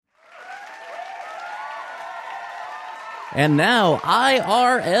And now,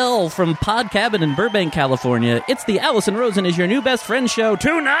 IRL from Pod Cabin in Burbank, California. It's the Allison Rosen is Your New Best Friend show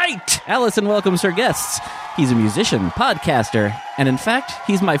tonight! Allison welcomes her guests. He's a musician, podcaster, and in fact,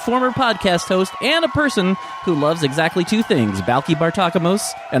 he's my former podcast host and a person who loves exactly two things, Balky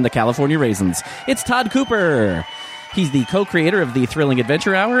Bartakamos and the California Raisins. It's Todd Cooper. He's the co-creator of the Thrilling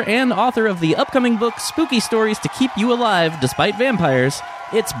Adventure Hour and author of the upcoming book, Spooky Stories to Keep You Alive Despite Vampires.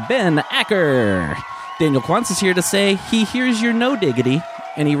 It's Ben Acker. Daniel Quantz is here to say he hears your no diggity,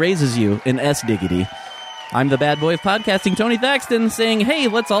 and he raises you in S diggity. I'm the bad boy of podcasting, Tony Thaxton, saying, hey,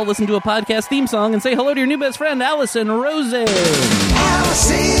 let's all listen to a podcast theme song and say hello to your new best friend, Allison Rosen.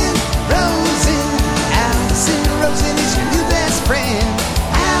 Allison Rosen. Allison Rosen is your new best friend.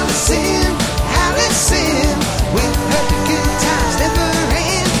 Allison with her good times never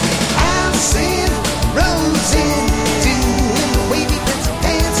end. Allison Rosen, doing the wavy pencil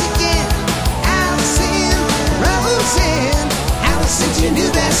dance again. Allison's your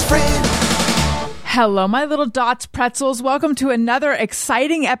new best friend. Hello, my little dots pretzels. Welcome to another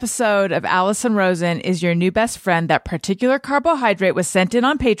exciting episode of Allison Rosen is Your New Best Friend. That particular carbohydrate was sent in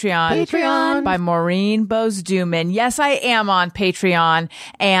on Patreon by Maureen Bose-Duman. Yes, I am on Patreon,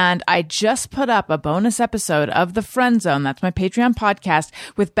 and I just put up a bonus episode of The Friend Zone. That's my Patreon podcast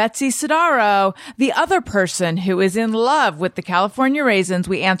with Betsy Sidaro, the other person who is in love with the California Raisins.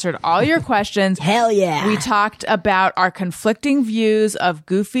 We answered all your questions. Hell yeah. We talked about our conflicting views of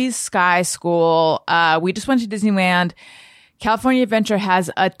Goofy's Sky School. We just went to Disneyland. California Adventure has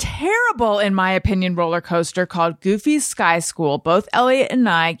a terrible, in my opinion, roller coaster called Goofy's Sky School. Both Elliot and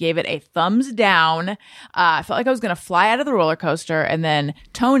I gave it a thumbs down. I felt like I was going to fly out of the roller coaster. And then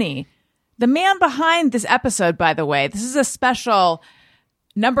Tony, the man behind this episode, by the way, this is a special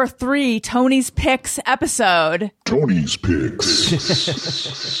number 3 Tony's Picks episode. Tony's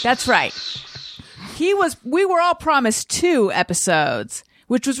Picks. That's right. We were all promised 2 episodes,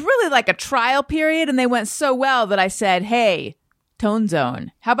 which was really like a trial period, and they went so well that I said, hey, Tone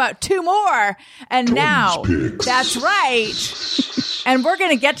Zone, how about 2 more? And Tony's now, Picks. That's right. And we're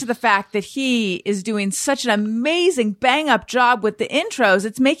going to get to the fact that he is doing such an amazing bang-up job with the intros,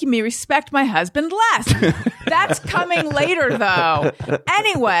 it's making me respect my husband less. That's coming later, though.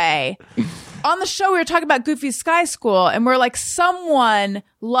 Anyway, on the show, we were talking about Goofy's Sky School, and we're like, someone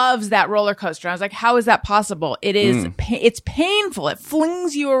loves that roller coaster. I was like, how is that possible? It is, it's painful. It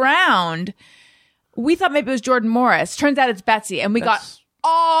flings you around. We thought maybe it was Jordan Morris. Turns out it's Betsy, and we got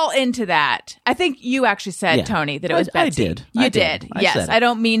all into that. I think you actually said, Tony, that it was Betsy. I did. You did. Yes. said it. I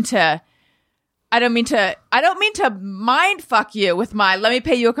don't mean to mind fuck you with my, let me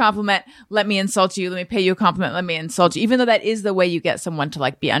pay you a compliment, let me insult you, let me pay you a compliment, let me insult you, even though that is the way you get someone to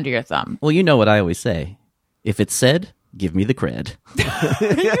like be under your thumb. Well, you know what I always say. If it's said, give me the cred.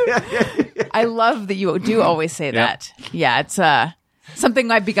 I love that you do always say that. Yeah, it's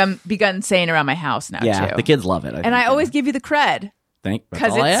something I've begun saying around my house now too. The kids love it. I always give you the cred.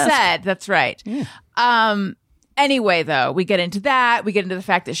 Because it's said. That's right. Yeah. Anyway, though, we get into that. We get into the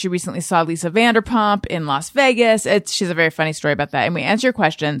fact that she recently saw Lisa Vanderpump in Las Vegas. She's a very funny story about that. And we answer your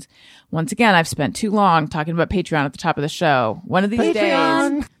questions. Once again, I've spent too long talking about Patreon at the top of the show. One of these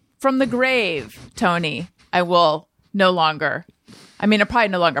days, from the grave, Tony, I will no longer. I mean, I'll probably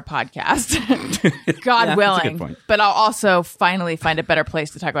no longer podcast. God willing. That's a good point. But I'll also finally find a better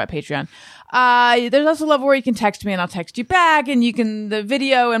place to talk about Patreon. There's also a level where you can text me and I'll text you back, and you can the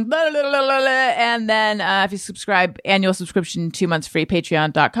video and blah, blah, blah, blah, blah. And then if you subscribe, annual subscription, 2 months free,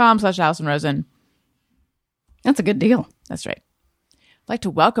 patreon.com/Allison Rosen. That's a good deal. That's right. I'd like to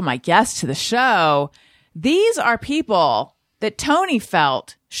welcome my guests to the show. These are people that Tony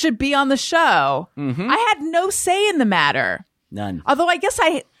felt should be on the show. I had no say in the matter. None. Although I guess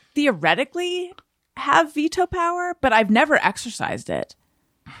I theoretically have veto power, but I've never exercised it.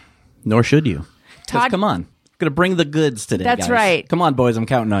 Nor should you. Todd, come on. I'm going to bring the goods today, That's guys. right. Come on, boys. I'm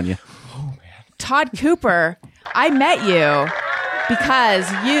counting on you. Todd Cooper, I met you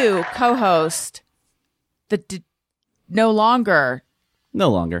because you co-host the no longer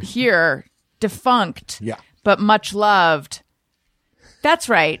here, defunct, but much loved. That's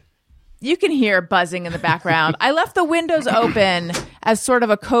right. You can hear buzzing in the background. I left the windows open as sort of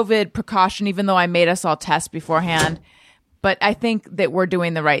a COVID precaution, even though I made us all test beforehand. But I think that we're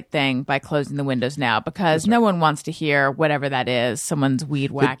doing the right thing by closing the windows now, because no one wants to hear whatever that is, someone's weed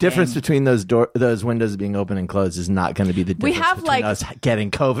whacking. The difference between those windows being open and closed is not going to be the difference between us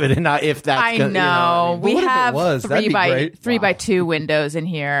getting COVID and not if that's I know. We have was? 3 by 2 windows in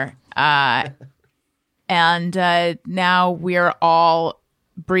here. And now we're all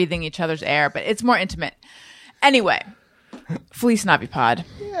breathing each other's air, but it's more intimate. Anyway, Felice Navipod.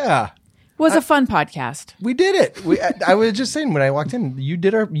 Yeah. was a fun podcast. We did it. I was just saying when I walked in,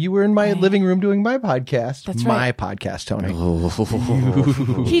 you were in my living room doing my podcast. That's my right. podcast, Tony.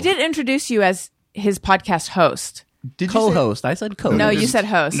 He did introduce you as his podcast host. Did Co-host. I said co-host. No, you said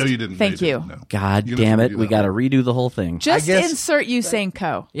host. No, you didn't. Thank No, you. didn't, no. God You damn didn't it. do We that got to one. redo the whole thing. Just guess- insert you saying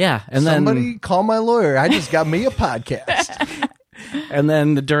co. Yeah. And Somebody call my lawyer. I just got me a podcast.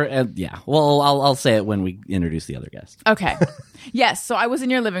 yeah. Well, I'll say it when we introduce the other guest. Okay. Yes. So I was in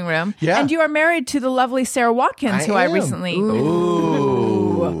your living room. Yeah. And you are married to the lovely Sarah Watkins, who I am. recently,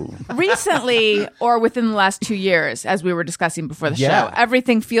 Ooh. recently, or within the last 2 years, as we were discussing before the Yeah. show.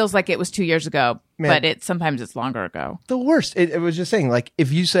 Everything feels like it was 2 years ago, Man. but sometimes it's longer ago. The worst. It was just saying, like,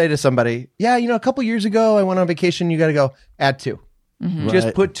 if you say to somebody, yeah, a couple years ago I went on vacation, you got to go add 2. Just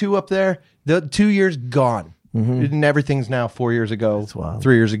Right. put 2 up there. The 2 years gone. And everything's now 4 years ago, wild.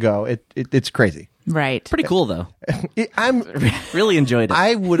 3 years ago. It's crazy. Right. Pretty cool, though. I'm Really enjoyed it.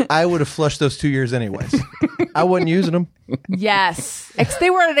 I would have flushed those 2 years anyways. I wasn't using them. Yes. They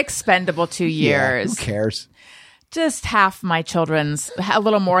were an expendable 2 years. Who cares? Just half my children's, a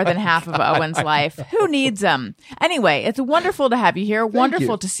little more than half of Owen's life. Who needs them? Anyway, it's wonderful to have you here.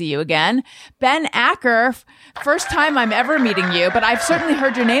 Wonderful you. to see you again. Ben Acker, first time I'm ever meeting you, but I've certainly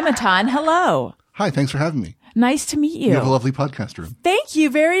heard your name a ton. Hello. Hi, thanks for having me. Nice to meet You have a you. lovely podcast room. Thank you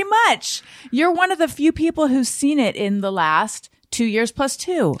very much. You're one of the few people who's seen it in the last 2 years plus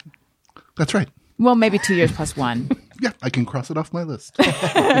 2. That's right. Well, maybe 2 years plus 1. Yeah, I can cross it off my list.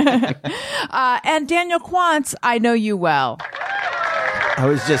 And Daniel Quantz, I know you well. I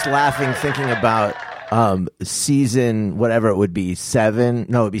was just laughing thinking about season whatever it would be 7.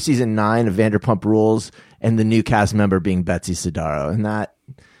 No, it'd be season 9 of Vanderpump Rules, and the new cast member being Betsy Sidaro, and that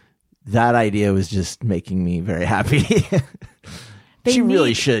idea was just making me very happy. She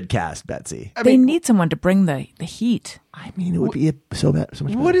really should cast Betsy. They need someone to bring the heat. I mean, it would be so much better.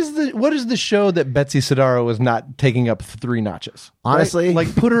 What is the show that Betsy Sidaro was not taking up 3 notches? Honestly? Right?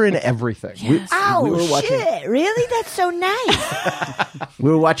 Like, put her in everything. We were watching, Really? That's so nice.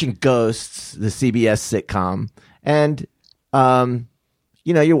 we were watching Ghosts, the CBS sitcom, and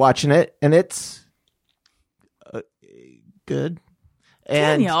you're watching it, and it's good.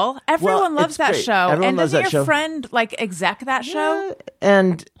 And, Daniel, everyone well, loves it's that great. show. Everyone And loves doesn't that your show. friend exec that show?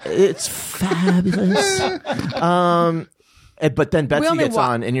 And it's fabulous. But then Betsy only gets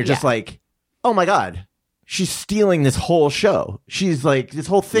on, and you're just like, oh my God, she's stealing this whole show. She's like, this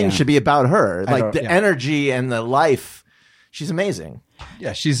whole thing should be about her. Like the energy and the life. She's amazing.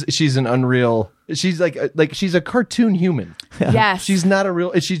 Yeah, she's an unreal. She's like she's a cartoon human. Yes. She's not a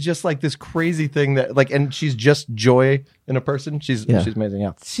real. She's just like this crazy thing that and she's just joy in a person. She's amazing.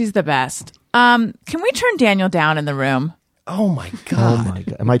 Yeah. She's the best. Can we turn Daniel down in the room? Oh my Oh God. my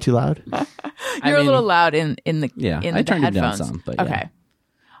God. Am I too loud? You're a little loud in the Yeah, in I the turned it down headphones. some, but yeah. Okay.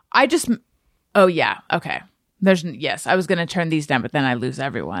 I just okay. Yes, I was going to turn these down, but then I lose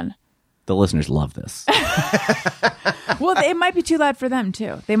everyone. The listeners love this. Well, it might be too loud for them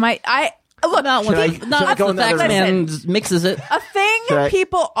too. They might. Look, Not Should I go the in the fact other man mixes it. a thing Should I-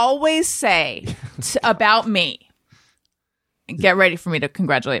 people always say about me. Get ready for me to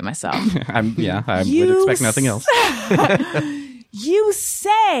congratulate myself. I would You expect nothing else. You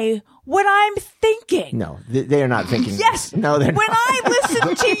say what I'm thinking. No, they are not thinking. Yes. This. No, they're When not. I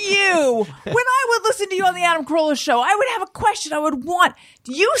listen to you, when I would listen to you on the Adam Carolla show, I would have a question I would want.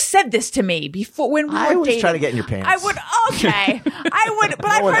 You said this to me before when we I were always dating. try to get in your pants. I would. Okay, I would, but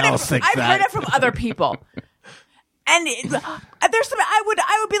I've one heard else it. thinks I've that. heard it from other people. And there's some. I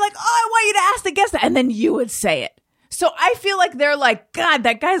would be like, oh, I want you to ask the guest that, and then you would say it. So I feel like they're like, God,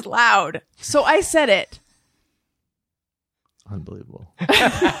 that guy's loud. So I said it. Unbelievable.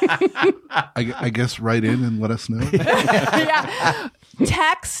 I guess write in and let us know. Yeah.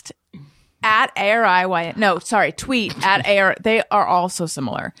 Text at ARIY. No, sorry. Tweet at AR. They are all so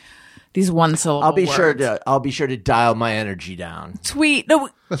similar. These one syllable I'll be words. sure to dial my energy down. Tweet. No,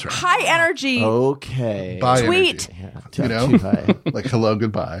 That's right. high energy. Okay. Bye, Tweet. energy. Too- You know? too high. Like hello,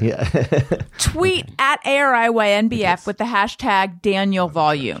 goodbye. Yeah. Tweet at ARIYNBF with the hashtag Daniel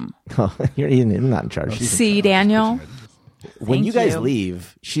Volume. You're not in charge. See, Daniel? When Thank you guys you.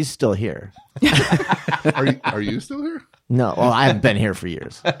 leave, she's still here. Are you still here? No, well, I haven't been here for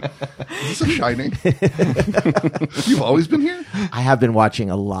years. Is this a Shining? You've always been here? I have been watching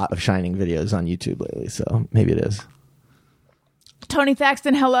a lot of Shining videos on YouTube lately, so maybe it is. Tony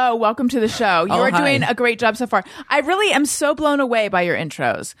Thaxton, hello. Welcome to the show. You Oh, are hi. doing a great job so far. I really am so blown away by your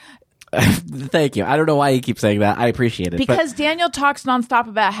intros. Thank you. I don't know why you keep saying that. I appreciate it. Because Daniel talks nonstop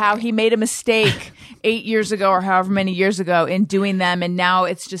about how he made a mistake 8 years ago or however many years ago in doing them, and now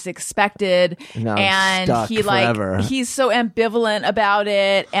it's just expected. Now I'm and stuck he forever. he's so ambivalent about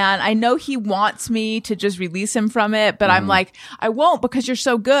it. And I know he wants me to just release him from it, but I'm like, I won't because you're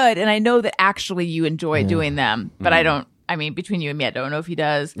so good, and I know that actually you enjoy doing them, but I don't. I mean, between you and me, I don't know if he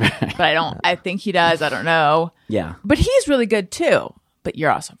does, but I think he does. I don't know. Yeah. But he's really good too. But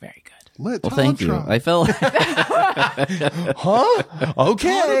you're also very good. Well, thank you. I felt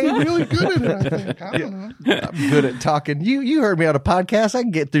Okay. I'm really good at it, I think. I don't know. I'm good at talking. You heard me on a podcast. I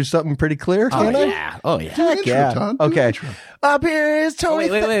can get through something pretty clear, can't I? Oh yeah. Do the intro, Yeah. Todd. Do the Okay. intro. Up here is Tony.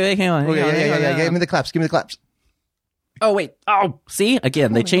 Wait, hang on. Okay, yeah. Give me the claps. Give me the claps. Oh wait. Oh, see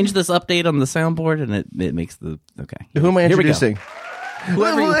again. They changed this update on the soundboard, and it makes the okay. Who am I Here we go. introducing?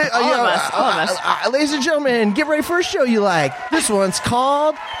 Whoever you- All of us. Ladies and gentlemen, get ready for a show you like. This one's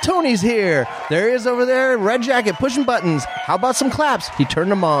called Tony's Here. There he is over there, red jacket, pushing buttons. How about some claps? He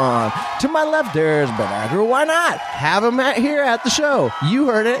turned them on. To my left, there's Banagher. Why not? Have him here at the show. You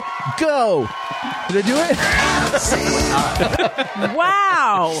heard it. Go. Did I do it?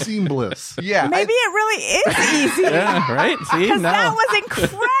 Wow. Seamless. Yeah. Maybe it really is easy. Yeah, right. See Because now. that was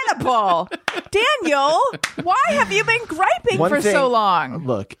incredible. Daniel, why have you been griping One for thing- so long?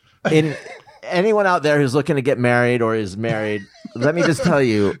 Look, in anyone out there who's looking to get married or is married, let me just tell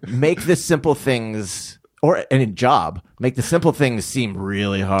you, make the simple things, or any job, make the simple things seem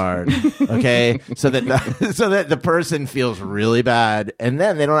really hard, okay? so that the person feels really bad, and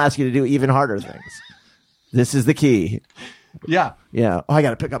then they don't ask you to do even harder things. This is the key. Yeah. Yeah. Oh, I got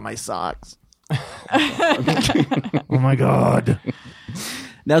to pick up my socks. Oh my God.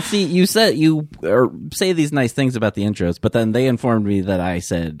 Now, see, you said you say these nice things about the intros, but then they informed me that I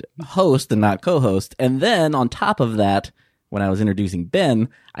said host and not co-host. And then on top of that, when I was introducing Ben,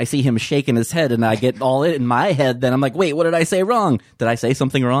 I see him shaking his head, and I get all in my head. Then I'm like, wait, what did I say wrong? Did I say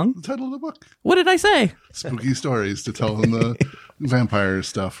something wrong? The title of the book. What did I say? Spooky stories to tell them the vampire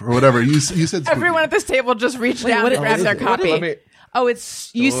stuff or whatever. You said spooky. Everyone at this table just reached down what and grabbed is their it? What copy. Let me-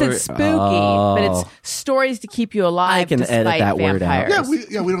 You said spooky, but it's stories to keep you alive. I can edit despite that word out. vampires.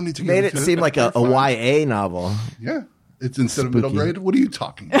 we don't need to Made get it into seem like a They're fine. YA novel. Yeah. It's instead of middle grade. What are you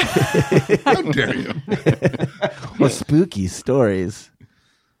talking about? How dare you? Or spooky stories.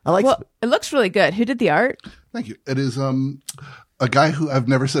 I like Well, it looks really good. Who did the art? Thank you. It is a guy who I've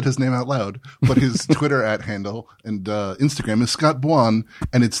never said his name out loud, but his Twitter @handle and Instagram is Scott Buon,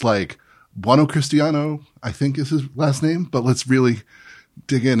 and it's like Buono Cristiano, I think is his last name, but let's really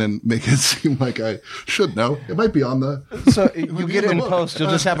dig in and make it seem like I should know. It might be on the So you get it in book. post. You'll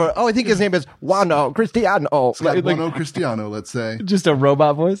just have I think his name is Wano Cristiano. Scott Like- Buono Cristiano, let's say. just a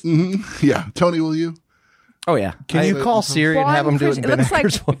robot voice. Yeah. Tony, will you? Oh, yeah. Can you call Siri and have him do it in It looks like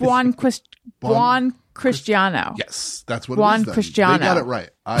Banagher's voice? Buon Cristiano. Yes, that's what Juan it is. Then. Cristiano. They got it right.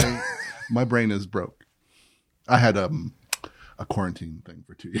 My brain is broke. I had a quarantine thing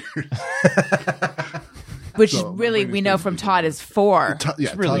for 2 years. Which So, really my we know from Todd is 4.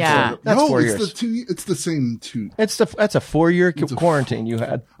 Yeah, really Yeah. Todd- That's no, 4 it's years. It's the same two. That's a 4-year quarantine you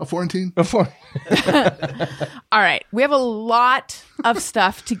had. A quarantine. Before. All right. We have a lot of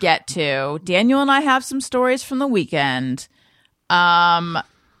stuff to get to. Daniel and I have some stories from the weekend.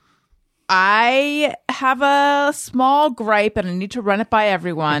 I have a small gripe and I need to run it by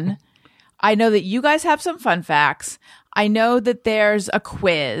everyone. I know that you guys have some fun facts. I know that there's a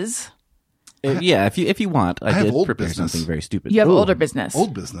quiz. Yeah, if you want, I have did old prepare business. something very stupid. You have older business.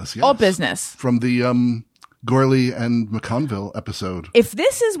 Old business. Yes. Old business. From the Gorley and McConville episode. If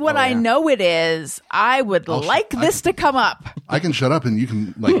this is what I know it is, I would like this to come up. I can shut up and you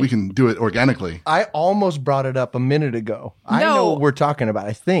can we can do it organically. I almost brought it up a minute ago. I No. know what we're talking about,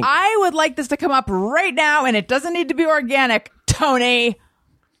 I think. I would like this to come up right now, and it doesn't need to be organic, Tony.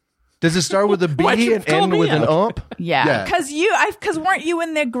 Does it start with a Why'd B you and call end me with an out? ump? Yeah, Yeah. because weren't you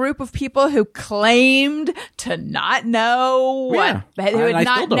in the group of people who claimed to not know Yeah. what, who And I had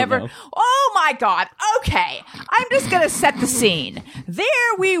still not don't never. know. Oh my God! Okay, I'm just gonna set the scene. There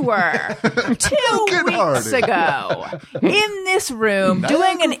we were 2 get weeks hard. ago in this room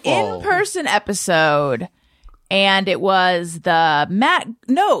doing an Niagara Falls. in-person episode. And it was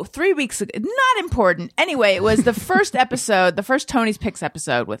 3 weeks ago. Not important. Anyway, it was the first episode, the first Tony's Picks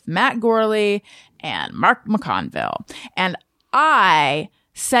episode with Matt Gorley and Mark McConville. And I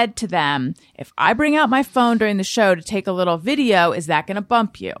said to them, if I bring out my phone during the show to take a little video, is that going to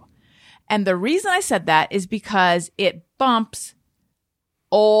bump you? And the reason I said that is because it bumps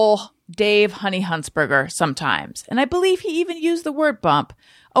old Dave Honey Huntsberger sometimes. And I believe he even used the word bump,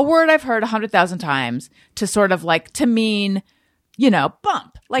 a word I've heard 100,000 times to sort of to mean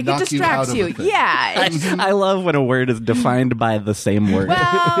bump. Like Knock it you out distracts of you. the thing. Yeah. I love when a word is defined by the same word.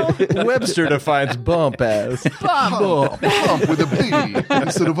 Well, Webster defines bump as bump. Bump with a B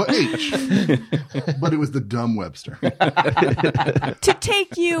instead of a H. But it was the dumb Webster. To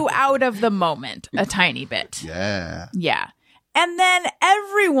take you out of the moment a tiny bit. Yeah. Yeah. And then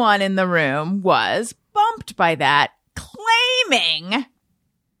everyone in the room was bumped by that, claiming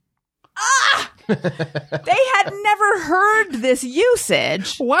they had never heard this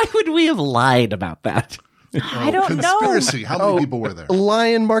usage. Why would we have lied about that? I don't know. Conspiracy. How many people were there?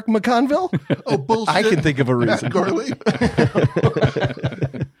 Lion Mark McConville. Oh, bullshit. I can think of a reason. Matt Gorley.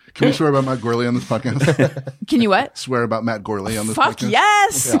 Can we swear about Matt Gorley on this podcast? Can you what? Swear about Matt Gorley on this Fuck podcast?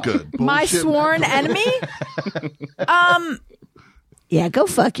 yes. Good. My Bullshit, sworn Matt enemy? Yeah, go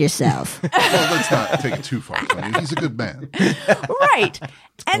fuck yourself. Well, let's not take it too far, Tony. He's a good man. Right.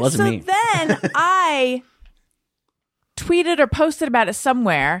 And Wasn't so me. then I tweeted or posted about it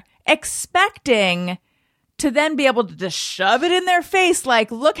somewhere, expecting to then be able to just shove it in their face like,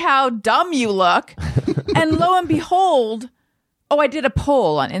 look how dumb you look. And lo and behold, I did a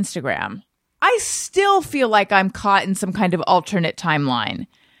poll on Instagram. I still feel like I'm caught in some kind of alternate timeline.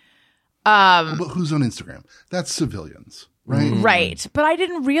 But who's on Instagram? That's civilians, right? Right. But I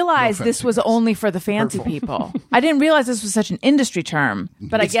didn't realize No this fancy was guys. only for the fancy people. I didn't realize this was such an industry term,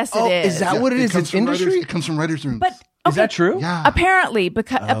 but I guess it is. Is that what it is? comes It's from industry? Writers, it comes from writers' rooms. But Is that true? yeah. apparently,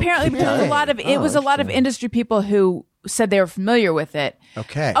 because apparently there was a lot of a lot of industry people who said they were familiar with it.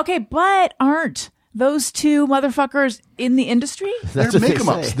 Okay. Okay, but aren't those two motherfuckers in the industry? They're what they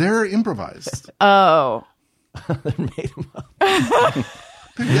make-em-ups. say. They're improvised. Oh.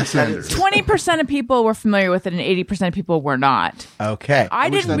 They're yes anders. 20% of people were familiar with it and 80% of people were not. Okay. I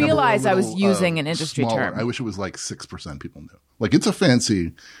wish didn't that number were a realize I was little, using an industry smaller. term. I wish it was like 6% people knew. Like it's a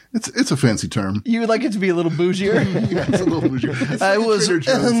fancy term. You would like it to be a little bougier? Yeah, it's a little bougie. It's I like was Trader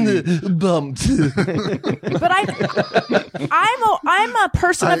Joe's-y. bumped. But I'm a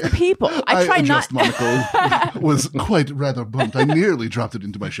person of the people. I try not. Just Monaco was quite rather bumped. I nearly dropped it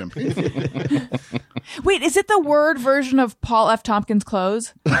into my champagne. Wait, is it the word version of Paul F. Tompkins'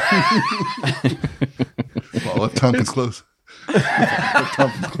 clothes? Well, if Tompkins close.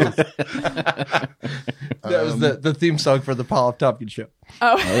 That was the theme song for the Paul F. Tompkins show.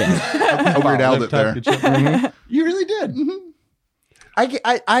 I Weird Al it there. You really did.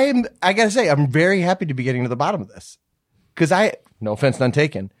 I gotta say, I'm very happy to be getting to the bottom of this. Because no offense, none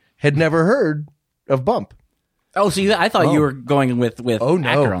taken, had never heard of Bump. Oh, see, I thought you were going with Oh no.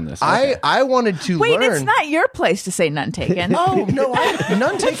 Acker on this. Okay. I wanted to Wait, learn. it's not your place to say none taken. Oh no,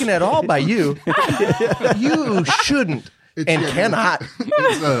 none taken at all by you. You shouldn't and cannot.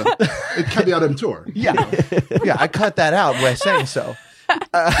 It caveat emptor. Yeah, I cut that out by saying so.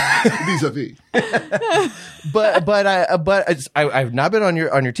 Vis-a-vis. I've not been on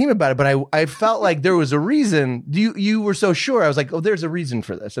your team about it. But I felt like there was a reason. You were so sure. I was like, oh, there's a reason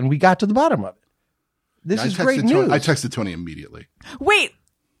for this, and we got to the bottom of it. This is great news. I texted Tony immediately. Wait.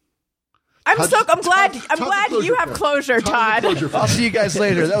 I'm glad you have closure, Todd. I'll see you guys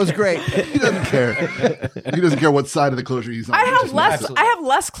later. That was great. He doesn't care. He doesn't care what side of the closure he's on. I have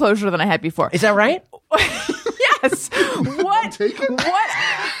less closure than I had before. Is that right? Yes. What? Taken?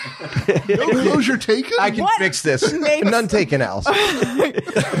 What? No closure taken? I can What fix this. makes- None taken, Alice.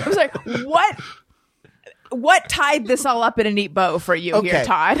 I was like, what tied this all up in a neat bow for you here,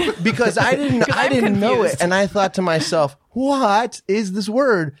 Todd? Because I didn't know it, confused. and I thought to myself, "What is this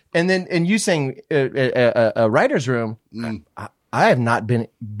word?" And you saying a writer's room. I have not been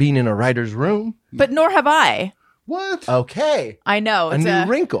in a writer's room. But nor have I. What? Okay, I know. a It's new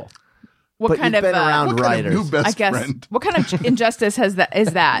wrinkle. what But kind you've of been around What kind of writers. new best I guess friend? what kind of injustice is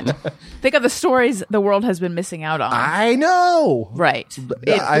that? Think of the stories the world has been missing out on. I know. Right. Think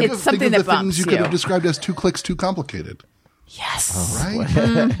It's something of that the bumps things you could have described as 2 clicks too complicated. Yes.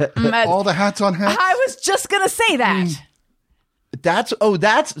 Right? All the hats on hats. I was just gonna say that.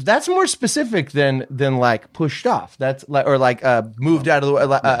 That's more specific than like pushed off. That's like moved out of the way.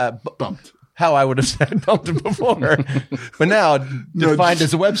 Bumped. How I would have said bumped it before, but now defined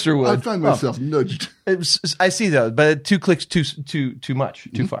as Webster would. I find myself nudged. I see though, but 2 clicks too much,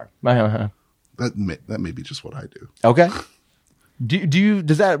 too far. That may be just what I do. Okay.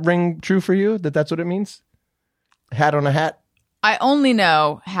 Does that ring true for you? That's what it means? Hat on a hat. I only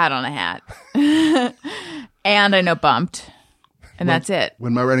know hat on a hat, and I know bumped, and that's it.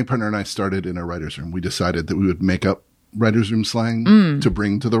 When my writing partner and I started in a writer's room, we decided that we would make up writer's room slang to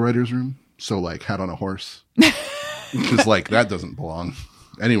bring to the writer's room. So like hat on a horse. Because like that doesn't belong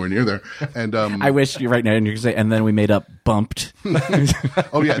anywhere near there. And I wish you right now, and you could say, and then we made up bumped.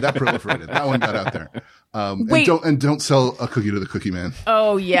 oh yeah, that proliferated. That one got out there. Wait. And don't sell a cookie to the cookie man.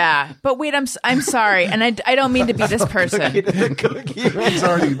 Oh yeah, but wait, I'm sorry, and I don't mean to be this person. He's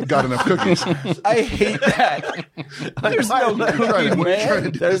already got enough cookies. I hate that. There's no cookie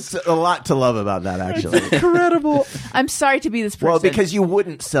man. There's a lot to love about that, actually. Incredible. I'm sorry to be this person. Well, because you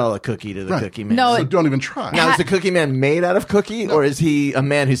wouldn't sell a cookie to the cookie man. No, So don't even try. Now, is the cookie man made out of cookie, or is he a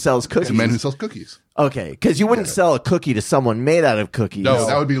man who sells cookies? It's a man who sells cookies. Okay, because you wouldn't sell a cookie to someone made out of cookies. No,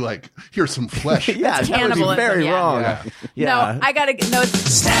 that would be like, here's some flesh. Yeah, that would be cannibalism, very yeah. wrong. Yeah. No, I gotta. No,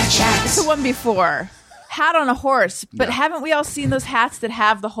 it's the one before. Hat on a horse, but haven't we all seen those hats that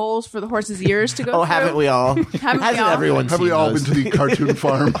have the holes for the horse's ears to go Oh, through? haven't we all? Hasn't we all? everyone Have seen we all those? been to the cartoon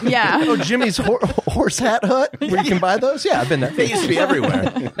farm? Yeah. Oh, Jimmy's horse hat hut where you can buy those? Yeah, I've been there. They used to be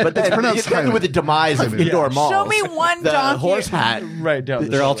everywhere. But then pronounced then with the demise of Hyman. indoor malls. Show me one the donkey. horse hat. Right down.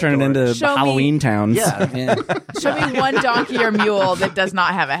 They're all turning into Show me- Halloween towns. Yeah. Show me one donkey or mule that does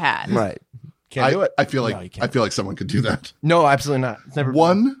not have a hat. Right. Can't do it. I feel like someone could do that. No, absolutely not. It's never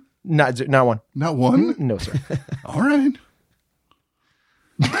One? Not one. Not one? No, sir. All right.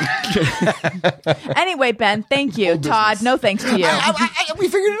 Anyway, Ben, thank you. Todd, no thanks to you. We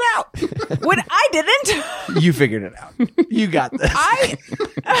figured it out. When I didn't. You figured it out. You got this.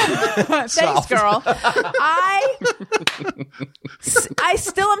 Thanks, girl. I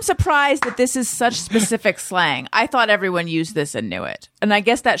still am surprised that this is such specific slang. I thought everyone used this and knew it. And I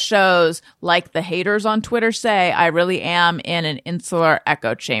guess that shows, like the haters on Twitter say, I really am in an insular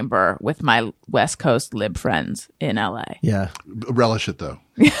echo chamber with my West Coast lib friends in LA. Yeah. Relish it, though.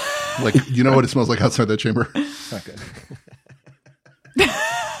 Like, you know what it smells like outside that chamber? Not good.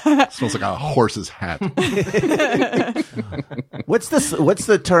 It smells like a horse's hat. What's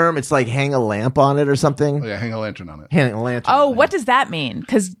the term? It's like hang a lamp on it or something. Oh, yeah, hang a lantern on it. Hang a lantern. Oh, on what it. does that mean?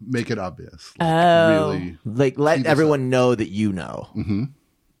 Because Make it obvious. Like, really. Like let everyone know that you know.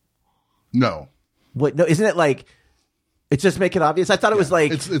 No. What? No, isn't it like? It's just make it obvious. I thought it was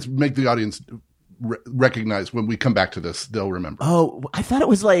like. It's make the audience recognize when we come back to this, they'll remember. Oh, I thought it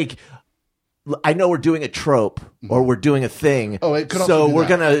was like. I know we're doing a trope or we're doing a thing. Oh, it could so also be we're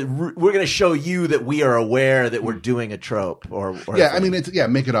that. gonna show you that we are aware that we're doing a trope or Yeah, a I thing.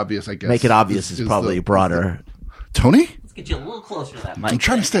 make it obvious, I guess. Make it obvious is probably broader. Tony? Let's get you a little closer to that mic. I'm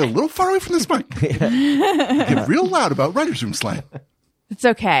trying to stay a little far away from this mic. Get real loud about writer's room slang. it's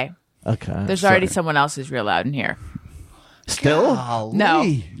okay. Okay. There's already someone else who's real loud in here. Still. No.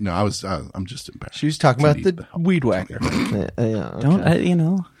 No, I'm just embarrassed. She was talking about the weed whacker. Yeah.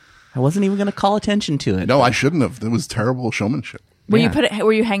 Don't, I wasn't even going to call attention to it. No, I shouldn't have. That was terrible showmanship. Were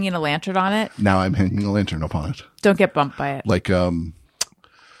you hanging a lantern on it? Now I'm hanging a lantern upon it. Don't get bumped by it. Like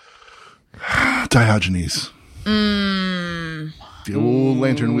Diogenes. The old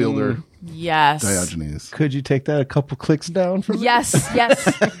lantern wielder, Yes. Diogenes. Could you take that a couple clicks down from Yes.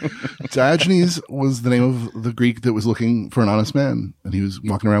 Diogenes was the name of the Greek that was looking for an honest man. And he was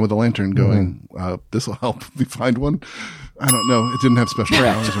walking around with a lantern going, this will help me find one. I don't know. It didn't have special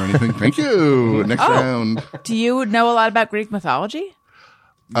powers or anything. Thank you. Next round. Do you know a lot about Greek mythology?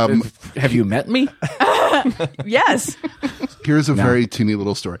 Have you met me? Yes. Here's a very teeny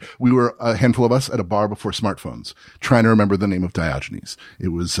little story. We were a handful of us at a bar before smartphones trying to remember the name of Diogenes. It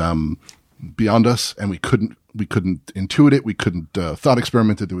was beyond us, and we couldn't intuit it. We couldn't thought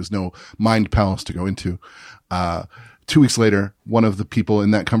experiment it. There was no mind palace to go into. 2 weeks later, one of the people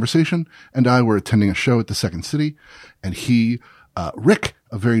in that conversation and I were attending a show at the Second City, and he, Rick,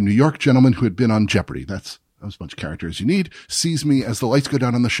 a very New York gentleman who had been on Jeopardy, that's as much character as you need, sees me as the lights go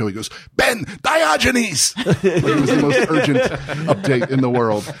down on the show. He goes, Ben, Diogenes! Like it was the most urgent update in the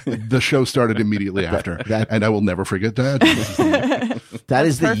world. The show started immediately after. And I will never forget Diogenes. That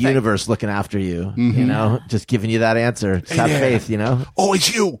is the perfect. universe looking after you, you know, just giving you that answer. Just have faith, you know? Oh,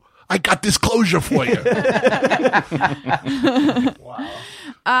 it's you. I got this closure for you.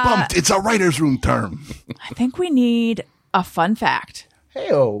 Bumped. It's a writer's room term. I think we need a fun fact.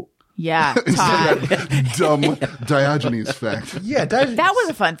 Hey-oh. Yeah, Todd. Dumb Diogenes fact. Yeah, that That was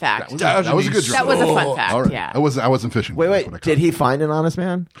a fun fact. That was a good That was a fun fact, All right. yeah. I wasn't fishing. Wait. That's what I Did caught. he find an honest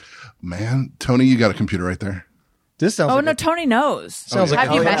man? Man, Tony, you got a computer right there. This sounds Oh, like no, a, Tony knows. sounds like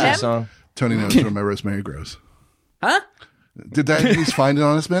Have a you met country him? song. Tony knows where my rosemary grows. Huh? Did Diogenes find an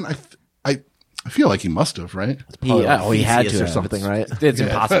honest man? I feel like he must have, right? He had Theseus to or have. something, right? It's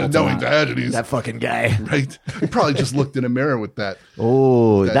impossible to Knowing not. Diogenes, That fucking guy. right? He probably just looked in a mirror with that.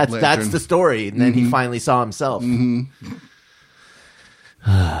 Oh, That that's lantern. the story. And then he finally saw himself.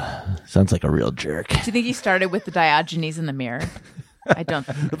 Sounds like a real jerk. Do you think he started with the Diogenes in the mirror? I don't.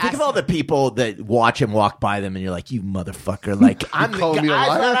 Think of all the people that watch him walk by them, and you're like, "You motherfucker!" Like I'm calling me a I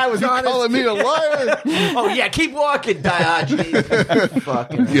liar? thought I was You calling me a liar? Oh yeah, keep walking, Diogenes.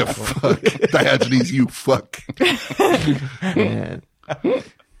 Fucking You fuck. Diogenes, you fuck. man.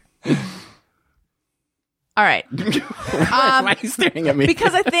 All right. Why are you staring at me?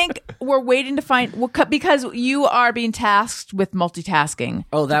 Because I think we're waiting to find because you are being tasked with multitasking.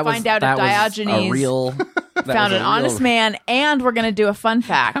 oh, that to was find out that if was Diogenes a real found an honest man, and we're going to do a fun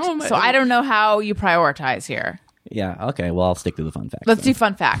fact. How am I- So I don't know how you prioritize here. Yeah. Okay. Well, I'll stick to the fun facts. Let's then. do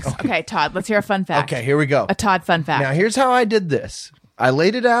fun facts. Okay, Todd. Let's hear a fun fact. Okay, here we go. A Todd fun fact. Now, here's how I did this. I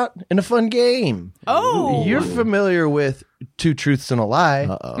laid it out in a fun game. Oh. You're familiar with Two Truths and a Lie,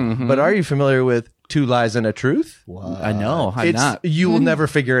 but are you familiar with Two Lies and a Truth? I know. I'm not. You will never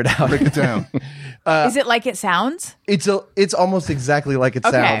figure it out. Break it down. Is it like it sounds? It's almost exactly like it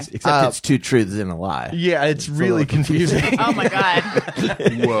Okay. sounds. Except it's two truths and a lie. Yeah, it's really confusing. Oh my god.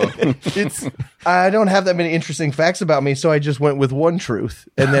 Whoa. I don't have that many interesting facts about me, so I just went with one truth,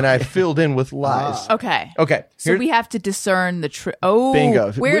 and then I filled in with lies. Okay. Okay, So we have to discern the truth. Oh,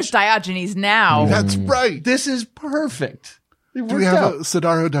 Bingo. Where's Which- Diogenes now? That's right. This is perfect. It Do we worked have out. a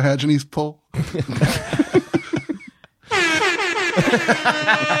Sidaro Diogenes poll?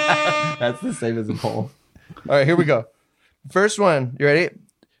 That's the same as a poll. All right, here we go. First one. You ready?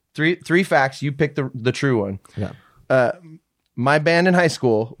 Three facts. You pick the true one. Yeah. My band in high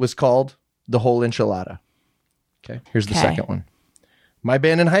school was called The Whole Enchilada. Okay. Here's the Okay. second one. My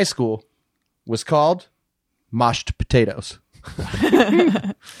band in high school was called Moshed Potatoes.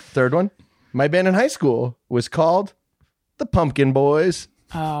 Third one. My band in high school was called The Pumpkin Boys.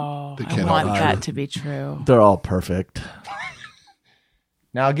 Oh, They I can't want all be that true. to be true. They're all perfect.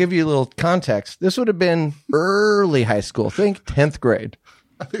 Now, I'll give you a little context. This would have been early high school. Think 10th grade.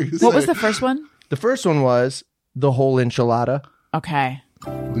 What was the first one? The first one was The Whole Enchilada. Okay.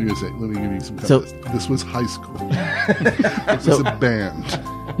 Let me give you some So- context. This was high school. This was a band.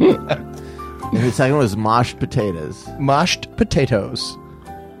 And the second was mashed potatoes. Moshed Potatoes.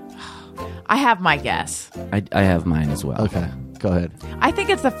 I have my guess. I have mine as well. Okay, go ahead. I think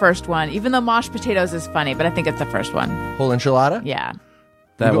it's the first one, even though mashed potatoes is funny, but I think it's the first one. Whole Enchilada? Yeah.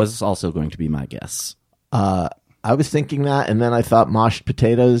 That was also going to be my guess. I was thinking that, and then I thought mashed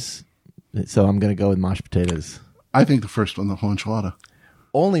potatoes, so I'm going to go with mashed potatoes. I think the first one, the whole enchilada.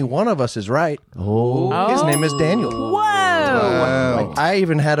 Only one of us is right. Oh, His name is Daniel. Whoa. Wow. I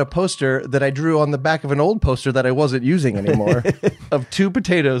even had a poster that I drew on the back of an old poster that I wasn't using anymore of two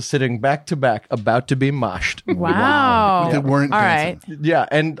potatoes sitting back to back about to be moshed. Wow. They weren't All dancing. right. Yeah,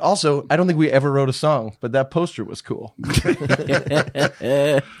 and also, I don't think we ever wrote a song, but that poster was cool.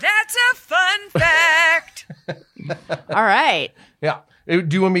 That's a fun fact. All right. Yeah. Do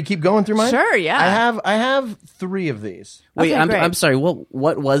you want me to keep going through mine? Sure, yeah. I have three of these. Wait, Okay, I'm great. sorry.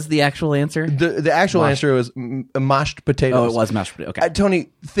 What was the actual answer? The actual answer was mashed potatoes. Oh, it was mashed potato. Okay. Tony,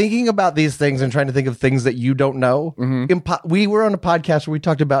 thinking about these things and trying to think of things that you don't know, we were on a podcast where we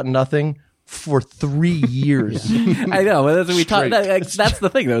talked about nothing for 3 years. I know. But that's, we talked. That's the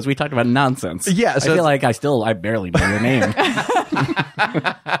thing, though, is we talked about nonsense. Yeah, so I feel it's- like I barely know your name.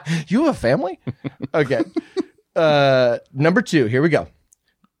 You have a family? Okay. Number 2, here we go.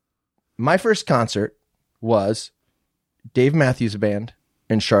 My first concert was Dave Matthews Band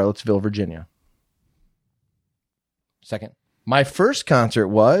in Charlottesville, Virginia. Second, my first concert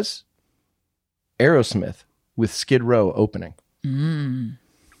was Aerosmith with Skid Row opening.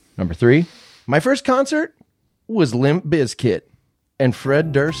 Number 3, my first concert was Limp Bizkit, and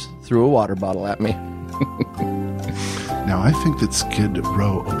Fred Durst threw a water bottle at me. Now, I think that Skid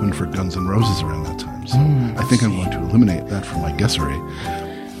Row opened for Guns N' Roses around that time. So I think I'm going to eliminate that from my guessery.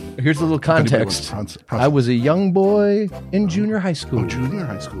 Here's a little context. wants to I was a young boy in junior high school. Oh, junior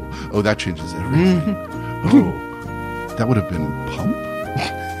high school. Oh, that changes everything. Oh, that would have been Pump?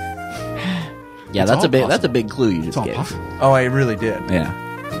 Yeah, It's that's all a big possible. clue you It's just all gave. possible. Oh, I really did. Yeah.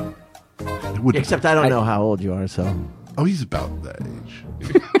 It would except I don't know how old you are, so. Oh, he's about that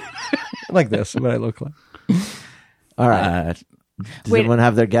age. Like this, what I look like. All right. Does Wait. everyone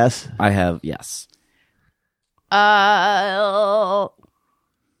have their guess? I have yes.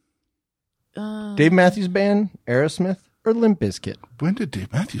 Dave Matthews Band, Aerosmith, or Limp Bizkit? When did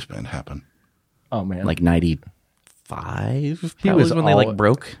Dave Matthews Band happen? Oh, man. Like 95. he was when they like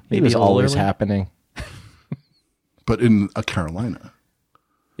broke. He Maybe was a little always early. happening. But in Carolina.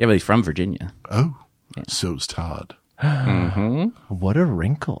 Yeah, but he's from Virginia. Oh, so's Todd. What a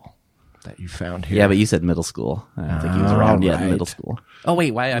wrinkle. that you found here. Yeah, but you said middle school. I don't think he was around yet in right. middle school. Oh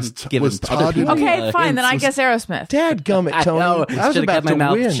wait, why I'm giving was other Todd people, Okay, fine. Then I hints. guess Aerosmith. Dadgummit, Tony. No, I was should have about kept my to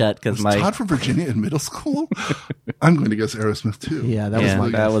mouth win. shut because Was my Todd from Virginia in middle school? I'm going to guess Aerosmith too. Yeah, that Yeah,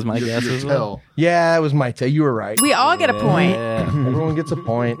 was my that was my You- guess you as well. tell. Yeah, it was my take. You were right. We all get a point. Everyone gets a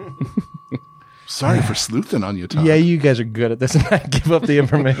point. Sorry for sleuthing on you, Todd. Yeah, you guys are good at this, and I give up the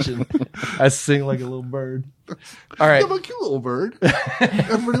information. I sing like a little bird. All right. I'm a cute little bird.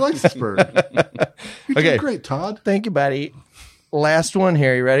 Everybody likes this bird. You're Okay. doing great, Todd. Thank you, buddy. Last one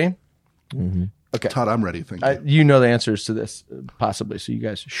here. You ready? Okay. Todd, I'm ready. Thank you. You know the answers to this, possibly, so you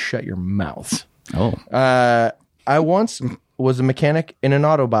guys shut your mouths. Oh, I once was a mechanic in an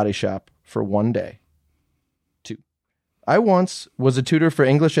auto body shop for one day. 2. I once was a tutor for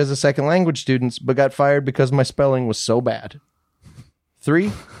English as a second language students, but got fired because my spelling was so bad.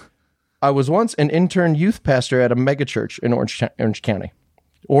 3. I was once an intern youth pastor at a megachurch in Orange County.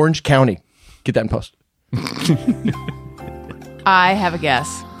 Orange County. Get that in post. I have a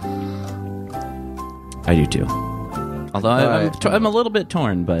guess. I do too. Although right. I'm a little bit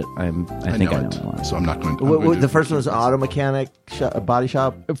torn, but I think I know it, one. so I'm not going to. the first one was auto mechanic body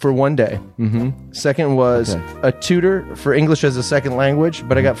shop. For one day. Mm-hmm. Second was Okay. a tutor for English as a second language,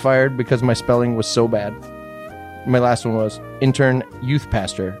 but I got fired because my spelling was so bad. My last one was intern youth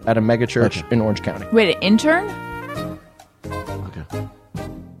pastor at a megachurch in Orange County. Wait, an intern? Okay.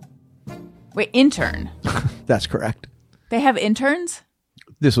 Wait, intern. That's correct. They have interns?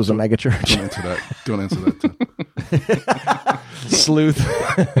 This was a megachurch. Don't answer that. Don't answer that. Sleuth.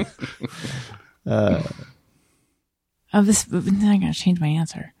 Oh, this. Then I gotta change my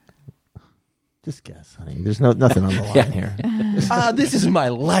answer. Just guess, honey. There's nothing on the line here. This is my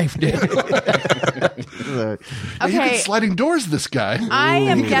life, dude. You Okay, get sliding doors, this guy. I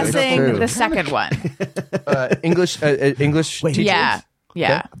am guessing true. the second one. English. English. Wait. teachers?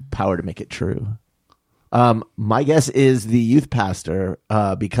 Yeah. Power to make it true. My guess is the youth pastor,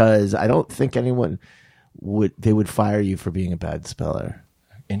 because I don't think anyone would fire you for being a bad speller.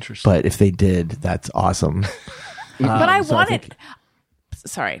 Interesting. But if they did, that's awesome. But I so I wanted. think-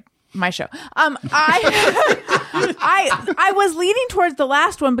 Sorry, my show. I was leaning towards the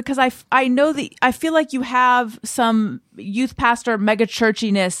last one because I know that I feel like you have some youth pastor mega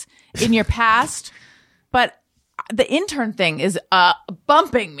churchiness in your past, but the intern thing is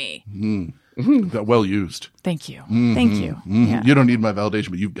bumping me. That well used. Thank you. Thank you. Yeah. You don't need my validation,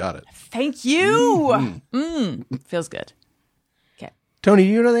 but you've got it. Thank you. Feels good. Okay. Tony,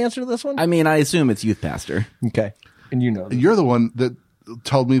 you know the answer to this one? I mean, I assume it's youth pastor. Okay. And you know. You're the one that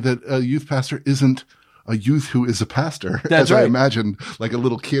told me that a youth pastor isn't a youth who is a pastor. That's as I right. imagined, like a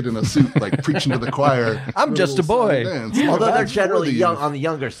little kid in a suit, like preaching to the choir. I'm just a boy. Although they're That's generally for the young youth. on the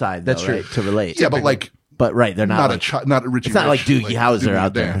younger side. That's though, true. right, to relate. Yeah, but like but right, they're not not like, a child, not a Richie. It's not like Rich, Doogie Howser doing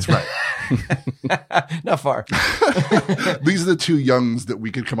out the there. dance, right? Not far. These are the two youngs that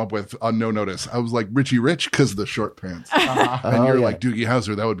we could come up with on no notice. I was like Richie Rich because of the short pants, and you're like Doogie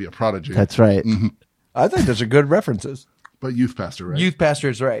Howser. That would be a prodigy. That's right. I think those are good references. But youth pastor, right? Youth pastor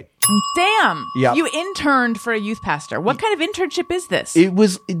is right. Damn. Yep. You interned for a youth pastor. What kind of internship is this?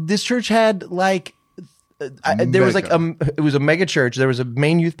 This church had like there was like it was a mega church. There was a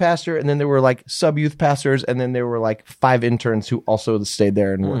main youth pastor, and then there were like sub youth pastors, and then there were like 5 interns who also stayed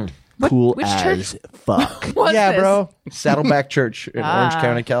there and worked. Cool which as church? fuck. What's Yeah, this? bro. Saddleback Church in Orange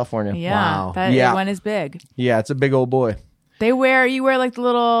County, California. Yeah. Wow. That Yeah. one is big. Yeah, it's a big old boy. You wear like the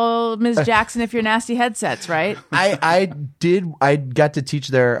little Ms. Jackson if you're nasty headsets, right? I got to teach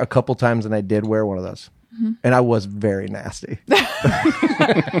there a couple times, and I did wear one of those. And I was very nasty.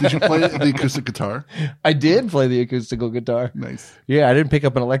 Did you play the acoustic guitar? I did play the acoustical guitar. Nice. Yeah, I didn't pick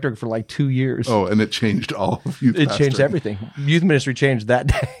up an electric for like 2 years. Oh, and it changed all of youth. It changed pastoring. everything. Youth ministry changed that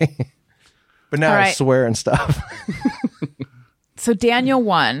day. But now All I right. swear and stuff. So Daniel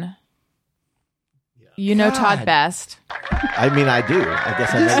won. You know Todd best. I mean, I do. I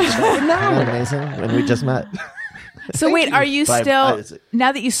guess I know. Isn't that amazing? When we just met. So wait, are you But still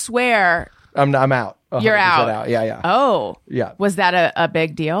now that you swear? I'm out. 100% You're out. Yeah. Oh, Yeah. Was that a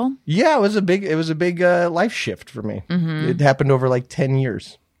big deal? Yeah, it was a big life shift for me. It happened over like 10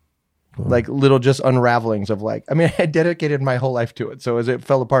 years. Like little just unravelings of like, I mean, I dedicated my whole life to it. So as it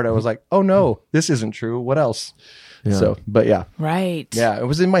fell apart, I was like, oh no, this isn't true. What else? So, but yeah. Right. Yeah, it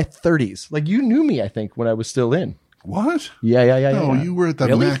was in my 30s. Like you knew me, I think, when I was still in. What? Yeah. No, yeah. you were at that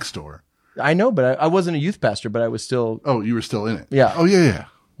Really? Mac store. I know, but I wasn't a youth pastor, but I was still. Oh, you were still in it. Yeah. Oh, yeah.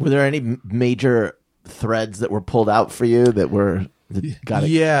 Were there any major threads that were pulled out for you that got it?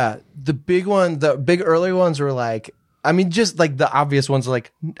 Yeah, the big early ones were like, I mean, just like the obvious ones,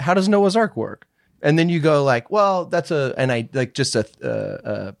 like how does Noah's Ark work? And then you go like, well, that's just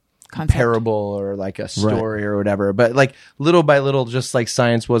a Concept. parable or like a story or whatever. But like little by little, just like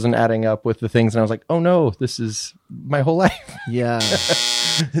science wasn't adding up with the things. And I was like, oh no, this is my whole life. Yeah.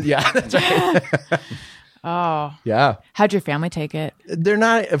 Yeah, that's right. Oh. Yeah. How'd your family take it? They're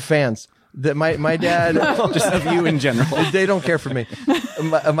not fans. That my dad, Just of you in general. they don't care for me.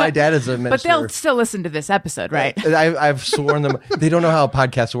 My dad is a minister. But they'll still listen to this episode, right? I've sworn them. They don't know how a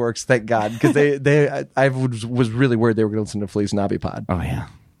podcast works. Thank God, because I was really worried they were going to listen to Feliz Navi Pod, Oh yeah,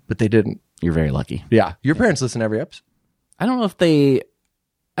 but they didn't. you're very lucky. Yeah, your parents listen to every episode. I don't know if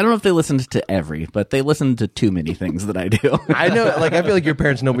they listened to every, but they listened to too many things that I do. I know, like I feel like your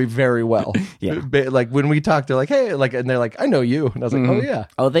parents know me very well. Yeah. But, like when we talk, they're like, "Hey," like, and they're like, "I know you," and I was like, "Oh yeah."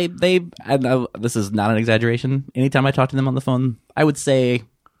 Oh, they. I know this is not an exaggeration. Anytime I talk to them on the phone, I would say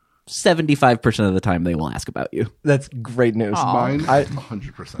 75% of the time they will ask about you. That's great news. Mine, I-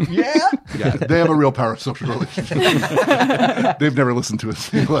 100%. Yeah. Yeah, they have a real power social relationship. They've never listened to a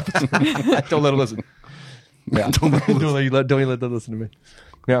single episode. Don't let them listen. Yeah. Don't let them listen. Don't let them listen to me.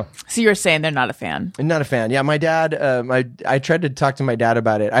 Yeah. So you're saying they're not a fan. I'm not a fan. Yeah, my dad. I tried to talk to my dad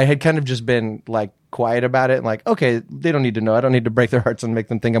about it. I had kind of just been like quiet about it, and like, okay, they don't need to know. I don't need to break their hearts and make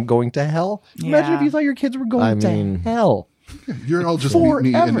them think I'm going to hell. Imagine Yeah. if you thought your kids were going to hell. You're all just meet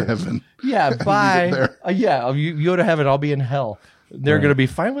me in Forever. heaven. Yeah, bye. there. Yeah, you go to heaven. I'll be in hell. They're going to be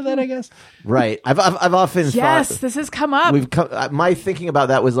fine with that, I guess. Right. I've often Yes, thought this has come up. my thinking about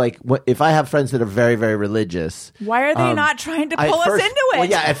that was like, if I have friends that are very, very religious, Why are they not trying to pull us into it? Well,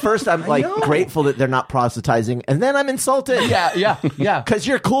 yeah. At first, I'm like know. grateful that they're not proselytizing, and then I'm insulted. Yeah. Because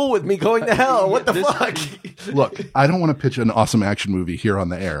you're cool with me going to hell. What the fuck? Look, I don't want to pitch an awesome action movie here on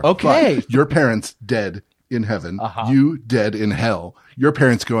the air. Okay. But your parents dead in heaven, you dead in hell. Your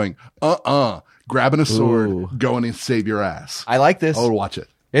parents going, grabbing a sword, going to save your ass. I like this. Oh, watch it.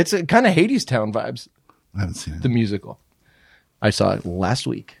 It's kind of Hades Town vibes. I haven't seen it. The musical. I saw it last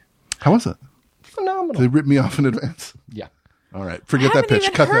week. How was it? Phenomenal. They ripped me off in advance. Yeah. All right, I forget that haven't pitch.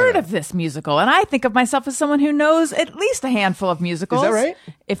 even Cut heard that out. of this musical, and I think of myself as someone who knows at least a handful of musicals. Is that right?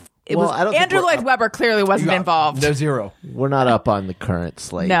 If it Well, I don't was think Andrew we're Lloyd up- Webber, clearly wasn't involved. No, zero. We're not up on the current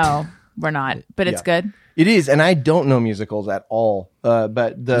slate. No, we're not. But it's Yeah. good. It is, and I don't know musicals at all.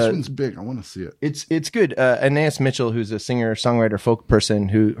 But This one's big. I want to see it. it's good. Anais Mitchell, who's a singer, songwriter, folk person,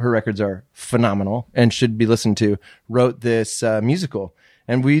 who her records are phenomenal and should be listened to, wrote this musical,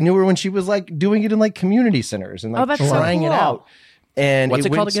 and we knew her when she was like doing it in like community centers and like that's so trying it cool. out. And What's it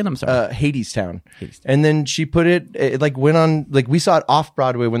called went, again? I'm sorry. Hades Town. And then she put it like went on, like we saw it off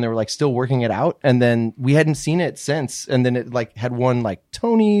Broadway when they were like still working it out. And then we hadn't seen it since. And then it like had won like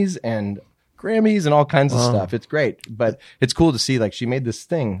Tonys and Grammys and all kinds of stuff. It's great, but it's cool to see like she made this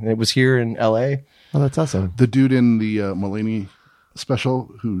thing. And it was here in LA. Oh, that's awesome. The dude in the Mulaney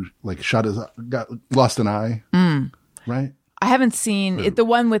special who like got lost an eye, right? I haven't seen it. The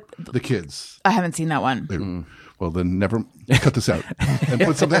one with The kids. I haven't seen that one. They- Well, then never cut this out and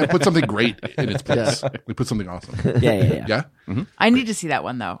put something great in its place. We put something awesome. Yeah. Yeah. I need to see that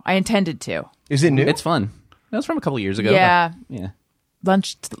one though. I intended to. Is it new? It's fun. That was from a couple years ago. Yeah. Yeah.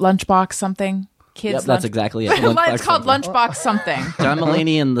 Lunchbox something. Kids. Yep, that's exactly it. It's called Lunchbox something. John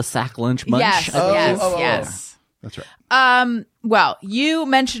Mulaney and the Sack Lunch Bunch. Yes. Yes. That's right. Well, you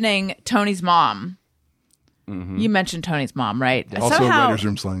mentioning Tony's mom. You mentioned Tony's mom, right? Also, writer's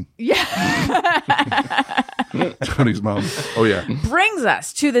room slang. Yeah. Tony's mom. Oh yeah. Brings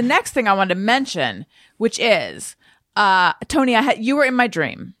us to the next thing I wanted to mention, which is Tony. You were in my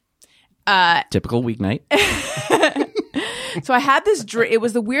dream. Typical weeknight. So I had this dream. It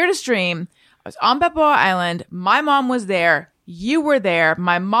was the weirdest dream. I was on Balboa Island. My mom was there. You were there.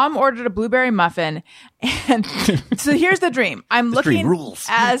 My mom ordered a blueberry muffin. And so here's the dream. I'm looking dream rules.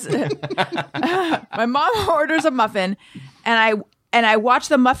 as my mom orders a muffin and I watch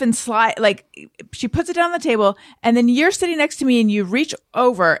the muffin slide, like she puts it down on the table and then you're sitting next to me and you reach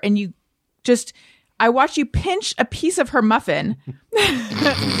over and you just, I watch you pinch a piece of her muffin.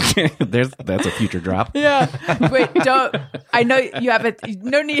 That's a future drop. Yeah. Wait, don't. I know you have it.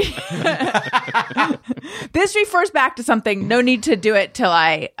 No need. This refers back to something. No need to do it till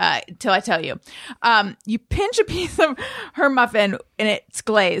I tell you. You pinch a piece of her muffin and it's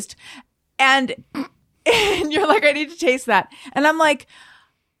glazed, and you're like, I need to taste that, and I'm like,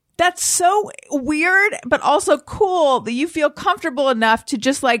 that's so weird, but also cool that you feel comfortable enough to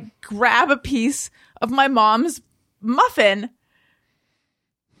just like grab a piece of my mom's muffin.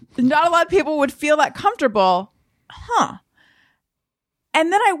 Not a lot of people would feel that comfortable. Huh.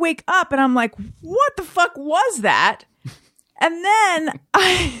 And then I wake up and I'm like, what the fuck was that? And then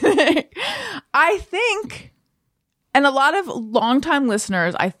I think, and a lot of longtime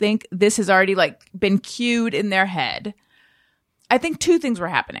listeners, I think this has already like been cued in their head. I think two things were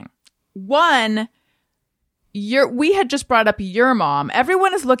happening. One, we had just brought up your mom.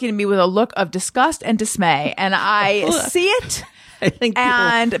 Everyone is looking at me with a look of disgust and dismay, and I see it. I think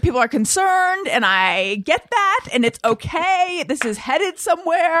People are concerned, and I get that, and it's okay. This is headed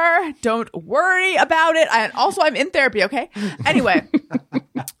somewhere. Don't worry about it. I'm in therapy, okay? Anyway,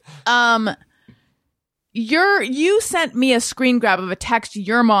 you sent me a screen grab of a text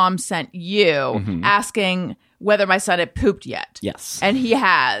your mom sent you asking whether my son had pooped yet. Yes. And he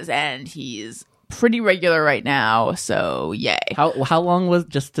has, and he's pretty regular right now, so yay. How long was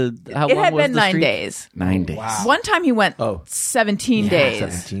It had been 9 days. 9 days. Wow. One time he went 17 days.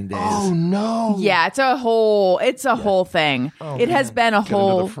 17 days. Oh no. Yeah, it's a whole thing. It has been a Get into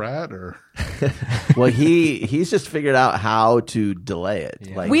whole the frat or Well, he's just figured out how to delay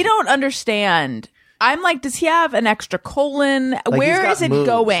it. Like, we don't understand. I'm like, does he have an extra colon? like, he's Where got is it moves.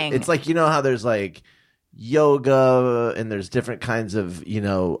 going? It's like, you know how there's like yoga and there's different kinds of,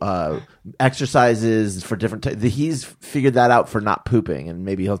 exercises for different he's figured that out for not pooping, and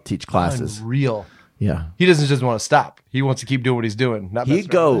maybe he'll teach classes. Unreal. Yeah. He doesn't just want to stop. He wants to keep doing what he's doing. Not mess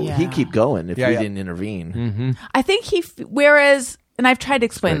He'd around. go, he'd keep going if Yeah, we yeah. didn't intervene. I think whereas, and I've tried to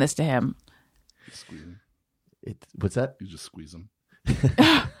explain this to him. What's that? you just squeeze them.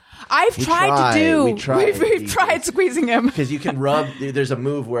 I've tried to do. We tried. We've tried squeezing him. Because you can rub. There's a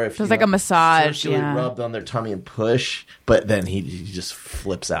move where if There's you like a massage, socially yeah. rubbed on their tummy and push, but then he just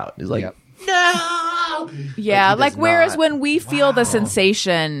flips out. He's like, Yep. no. Yeah, Like, he does whereas not. when we feel the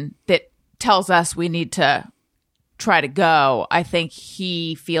sensation that tells us we need to try to go, I think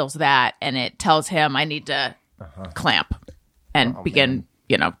he feels that, and it tells him I need to clamp and begin,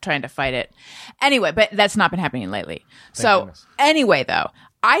 trying to fight it. Anyway, but that's not been happening lately. Anyway, though,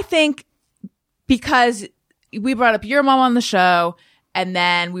 I think because we brought up your mom on the show, and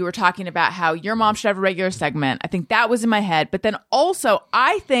then we were talking about how your mom should have a regular segment. I think that was in my head. But then also,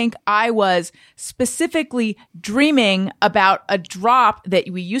 I think I was specifically dreaming about a drop that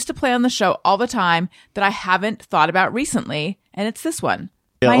we used to play on the show all the time that I haven't thought about recently. And it's this one.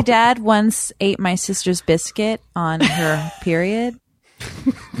 My dad once ate my sister's biscuit on her period.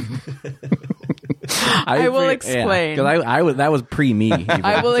 I will explain. Because that was pre me.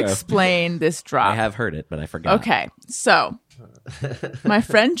 I will explain this drop. I have heard it, but I forgot. Okay, so my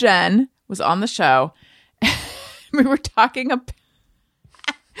friend Jen was on the show. We were talking about.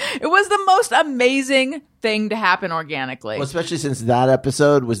 It was the most amazing thing to happen organically. Well, especially since that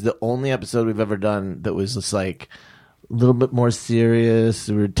episode was the only episode we've ever done that was just like a little bit more serious.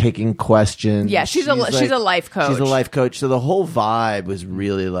 We were taking questions. Yeah, she's a life coach. She's a life coach. So the whole vibe was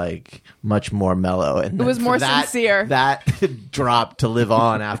really like much more mellow. And It was then more for that, sincere. That dropped to live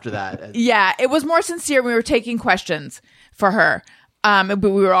on after that. Yeah, it was more sincere. We were taking questions for her, but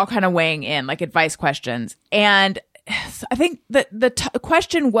we were all kind of weighing in, like advice questions. And I think that the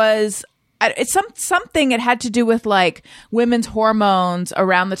question was, it's something. It had to do with like women's hormones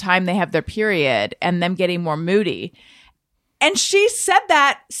around the time they have their period and them getting more moody. And she said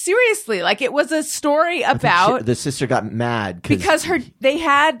that seriously, like it was a story about the sister got mad because they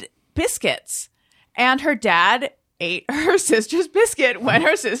had biscuits, and her dad ate her sister's biscuit when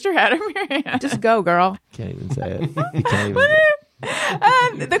her sister had her period. Just go, girl. Can't even say it. You can't even say it.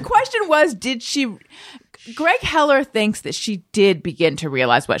 And the question was, did she? Greg Heller thinks that she did begin to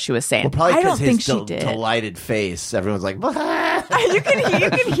realize what she was saying. Well, probably I don't because think his she did. delighted face. Everyone's like, You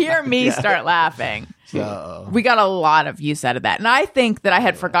can hear me start laughing. We got a lot of use out of that, and I think that I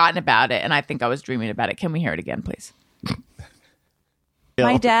had forgotten about it, and I think I was dreaming about it. Can we hear it again, please?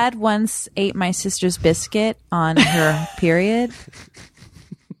 My dad once ate my sister's biscuit on her period.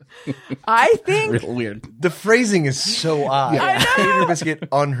 I think Real weird. The phrasing is so odd. Yeah. Ate her biscuit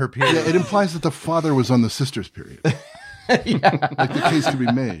on her period. Yeah, it implies that the father was on the sister's period. Like the case could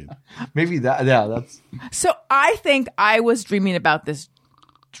be made. Maybe that. Yeah, that's. so. I think I was dreaming about this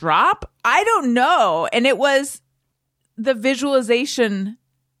drop. I don't know, and it was the visualization.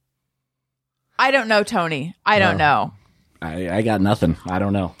 I don't know, Tony. I don't know. I got nothing. I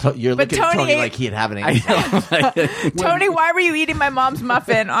don't know. You're But looking at Tony Tony ate- like he'd have an answer. Tony, why were you eating my mom's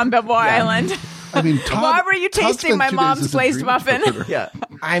muffin on Bilbo Island? I mean, Todd, Why were you Todd tasting spent my 2 days mom's as a glazed dream muffin? interpreter. Yeah.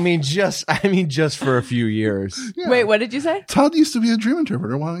 I mean, just for a few years. Wait, what did you say? Todd used to be a dream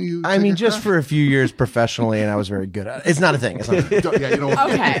interpreter. Why don't you? I take mean, a just crack? for a few years professionally, and I was very good at it. It's not a thing. It's not a thing. Yeah, you don't.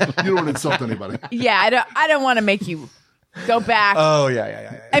 Okay. You don't want to insult anybody. Yeah, I don't want to make you go back. Oh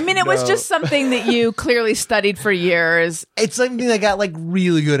yeah. I mean, it was just something that you clearly studied for years. It's something I got like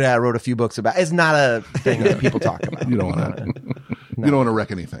really good at. I wrote a few books about. It's not a thing that people talk about. You don't want to. You don't want to wreck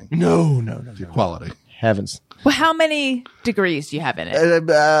anything. No. It's equality. heavens. Well, how many degrees do you have in it?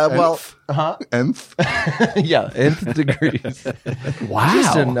 Nth? Yeah, nth degrees. Wow.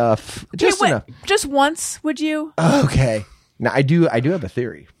 Just enough. Just enough. Just once, would you? Okay. Now I do have a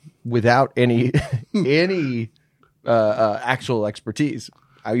theory without any actual expertise.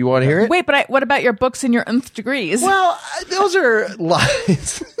 You want to hear it? Wait, but what about your books and your nth degrees? Well, those are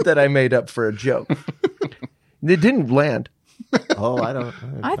lies that I made up for a joke. They didn't land. Oh,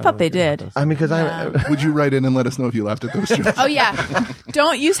 I thought they did. I mean, because Would you write in and let us know if you laughed at those jokes? Oh, yeah.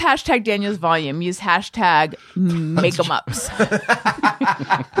 Don't use hashtag Daniel's volume. Use hashtag make-em-ups.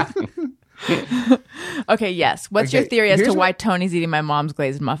 Okay, yes. What's your theory as to why Tony's eating my mom's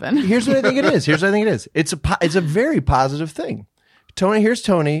glazed muffin? Here's what I think it is. It's a very positive thing. Here's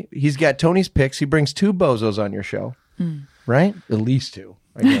Tony. He's got Tony's picks. He brings 2 bozos on your show, right? At least 2.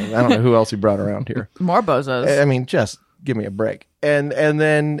 I don't know who else he brought around here. More bozos. I mean, just give me a break. And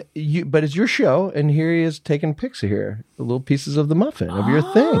then but it's your show, and here he is taking pics of here, the little pieces of the muffin of your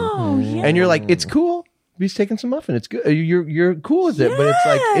thing, yeah. and you're like, it's cool. He's taking some muffin. It's good. You're cool with it, but it's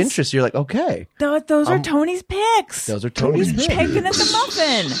like interest. You're like, okay, those are Tony's picks. Those are Tony's picks. Picking at the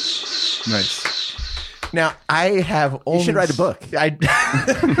muffin. Nice. Now I have. You should write a book. Yes.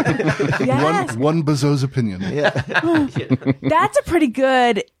 One Bazo's opinion. That's a pretty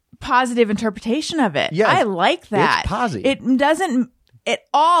good positive interpretation of it. Yes. I like that. It's positive. It doesn't at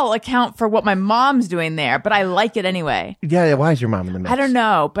all account for what my mom's doing there, but I like it anyway. Yeah. Why is your mom in the mix? I don't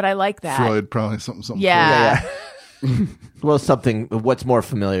know, but I like that. Freud, probably something. Yeah. Well, what's more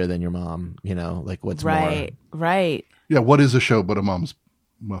familiar than your mom? You know, like what's Right. Yeah, what is a show but a mom's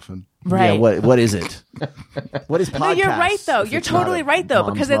muffin? more? Right. Yeah, what is it? What is podcast? No, you're right though. if You're it's not totally a right though,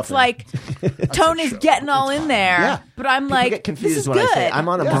 mom's because it's muffin? like Tony's getting all in there, Yeah. but I'm People like, get confused this is when good. I say I'm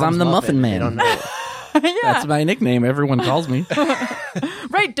on a Because mom's I'm the muffin They man. don't know. That's my nickname. Everyone calls me.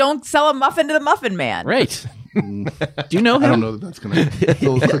 Right, don't sell a muffin to the muffin man. Right. Do you know him? I don't know that that's going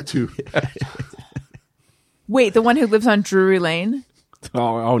to click too. Wait, the one who lives on Drury Lane?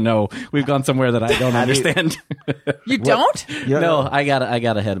 Oh no, we've gone somewhere that I don't understand. You don't? No, I got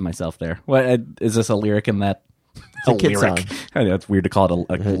ahead of myself there. What is this a lyric in that? It's a kid song. I know it's weird to call it a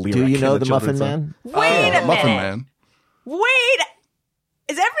lyric. Do you know in the a Muffin children's song. Man? Wait a minute. Muffin Man. Wait.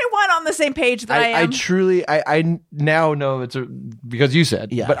 Is everyone on the same page that I I am? truly, I now know it's because you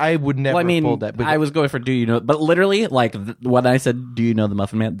said, Yeah. but I would never Well, I mean, pull that. But I was going for "Do you know?" But literally, like when I said "Do you know the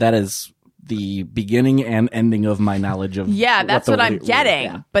Muffin Man?" That is the beginning and ending of my knowledge of. Yeah, that's what I'm lyric- getting.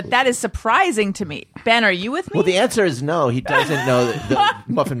 yeah. But that is surprising to me. Ben, are you with me? Well, the answer is no. He doesn't know the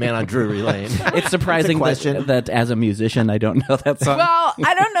Muffin Man on Drury Lane. It's surprising question. that as a musician, I don't know that song. Well,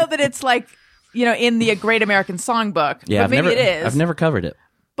 I don't know that it's like, in the Great American Songbook. yeah, but maybe it is. I've never covered it.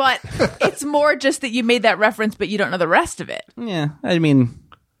 But it's more just that you made that reference, but you don't know the rest of it. Yeah, I mean,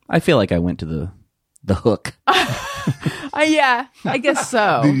 I feel like I went to the hook. Yeah, I guess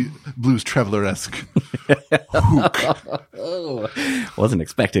so. The Blues Traveler-esque. Wasn't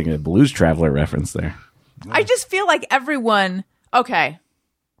expecting a Blues Traveler reference there. I just feel like everyone, okay,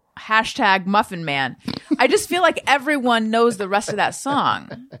 hashtag Muffin Man. I just feel like everyone knows the rest of that song.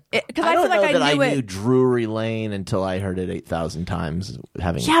 Because I don't feel like know that I knew knew it. Drury Lane until I heard it 8,000 times.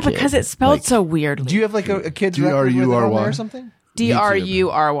 Having Yeah, a kid. because it's spelled Like, so weirdly. do you have like a kid's record with it on D-R-U-R-Y? there or something? Drury,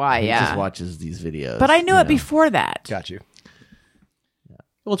 He yeah. just watches these videos. But I knew you it know. before that. Got you.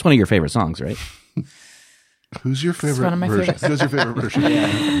 Well, it's one of your favorite songs, right? Who's your favorite one of my version? favorites. Who's your favorite version?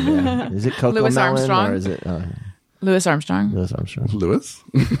 Yeah. Is it Coco Louis Melon Armstrong? or is it Louis Armstrong. Louis Armstrong? Lewis?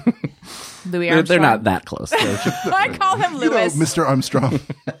 Louis Armstrong. They're not that close. I call him You know, Louis. Mr. Armstrong.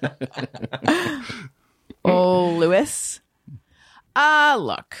 Oh, Louis.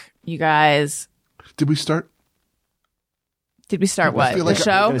 Look, you guys. Did we start? Did we start what? feel The like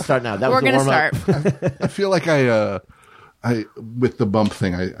show? We're going to start now. That We're was the gonna warm-up. start. I feel like I with the bump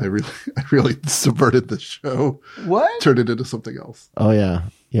thing, I really subverted the show. What? Turned it into something else. Oh, yeah.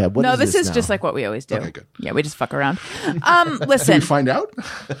 Yeah. What No, this is now? just like what we always do. Okay, good. Yeah, we just fuck around. Did Listen, we find out?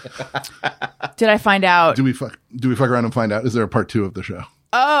 did I find out? Do we fuck around and find out? Is there a part 2 of the show?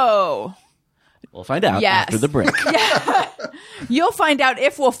 Oh, We'll find out Yes. after the break. you'll find out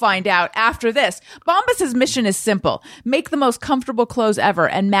if we'll find out after this. Bombas's mission is simple. Make the most comfortable clothes ever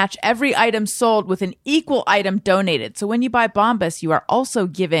and match every item sold with an equal item donated. So when you buy Bombas, you are also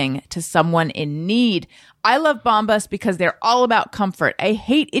giving to someone in need. I love Bombas because they're all about comfort. I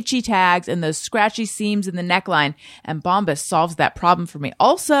hate itchy tags and those scratchy seams in the neckline, and Bombas solves that problem for me.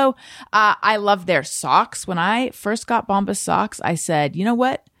 Also, I love their socks. When I first got Bombas socks, I said, you know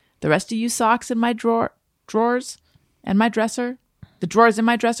what? The rest of you socks in my drawers and my dresser, the drawers in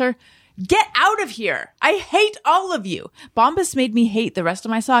my dresser, Get out of here. I hate all of you. Bombas made me hate the rest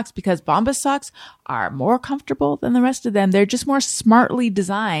of my socks because Bombas socks are more comfortable than the rest of them. They're just more smartly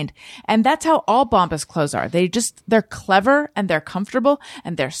designed. And that's how all Bombas clothes are. They're clever and they're comfortable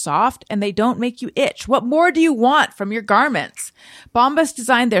and they're soft and they don't make you itch. What more do you want from your garments? Bombas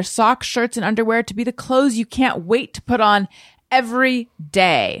designed their socks, shirts, and underwear to be the clothes you can't wait to put on every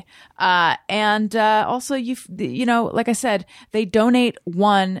day. Also, like I said, they donate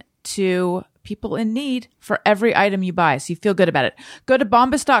one to people in need for every item you buy. So you feel good about it. Go to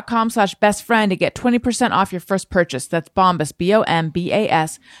bombas.com/bestfriend to get 20% off your first purchase. That's Bombas,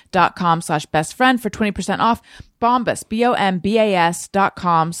 BOMBAS.com/bestfriend for 20% off. Bombas,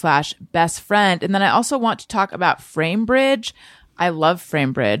 BOMBAS.com/bestfriend. And then I also want to talk about FrameBridge. I love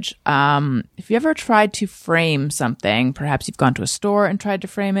FrameBridge. If you ever tried to frame something, perhaps you've gone to a store and tried to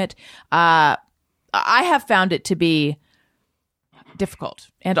frame it. I have found it to be difficult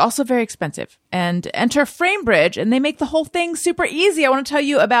and also very expensive. And enter FrameBridge, and they make the whole thing super easy. I want to tell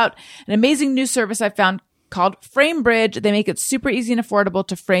you about an amazing new service I found called FrameBridge. They make it super easy and affordable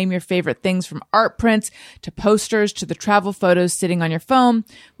to frame your favorite things, from art prints to posters to the travel photos sitting on your phone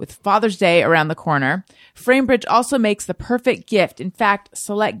with Father's Day around the corner. FrameBridge also makes the perfect gift. In fact,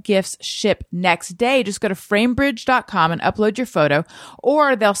 select gifts ship next day. Just go to framebridge.com and upload your photo,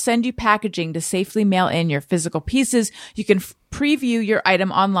 or they'll send you packaging to safely mail in your physical pieces. You can preview your item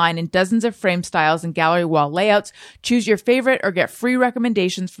online in dozens of frame styles and gallery wall layouts. Choose your favorite or get free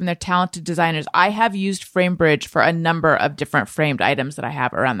recommendations from their talented designers. I have used FrameBridge for a number of different framed items that I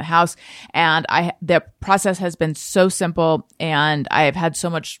have around the house, and the process has been so simple, and I have had so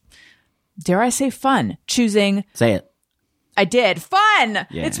much, dare I say, fun choosing. Say it. I did. Fun!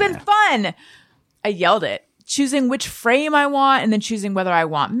 Yeah. It's been fun! I yelled it. Choosing which frame I want, and then choosing whether I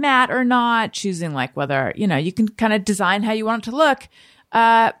want matte or not, choosing like whether, you can kind of design how you want it to look.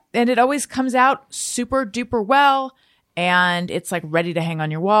 And it always comes out super duper well, and it's like ready to hang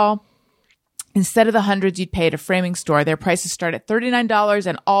on your wall. Instead of the hundreds you'd pay at a framing store, their prices start at $39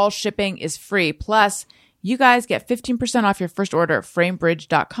 and all shipping is free. Plus, you guys get 15% off your first order at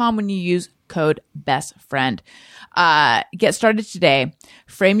framebridge.com when you use code BESTFRIEND. Get started today.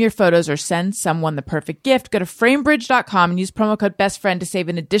 Frame your photos or send someone the perfect gift. Go to framebridge.com and use promo code BESTFRIEND to save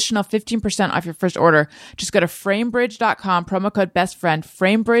an additional 15% off your first order. Just go to framebridge.com, promo code BESTFRIEND,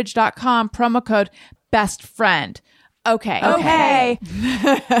 framebridge.com, promo code BESTFRIEND. Okay.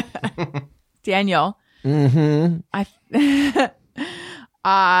 Daniel. Mm-hmm.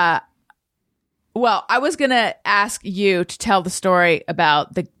 Well, I was going to ask you to tell the story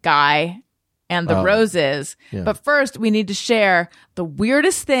about the guy and the roses. Yeah. But first, we need to share the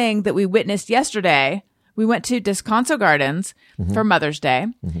weirdest thing that we witnessed yesterday. We went to Descanso Gardens for Mother's Day.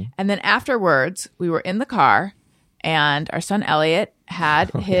 Mm-hmm. And then afterwards, we were in the car, and our son Elliot had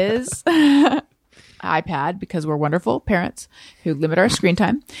his iPad, because we're wonderful parents who limit our screen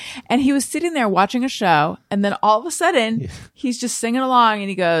time. And he was sitting there watching a show. And then all of a sudden, he's just singing along, and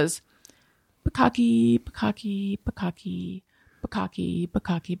he goes, Bukkake, Bukkake, Bukkake, Bukkake,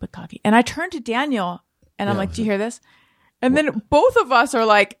 Bukkake, Bukkake. And I turned to Daniel, and I'm like, do you hear this? And then both of us are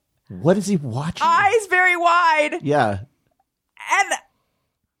like, what is he watching? eyes very wide. Yeah.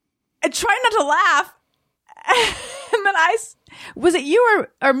 And trying not to laugh. And then was it you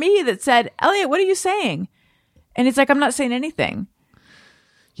or me that said, Elliot, what are you saying? And it's like, I'm not saying anything.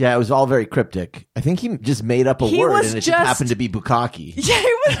 Yeah, it was all very cryptic. I think he just made up a word, and it just happened to be bukkake. Yeah,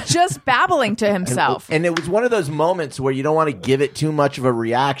 he was just babbling to himself. And it was one of those moments where you don't want to give it too much of a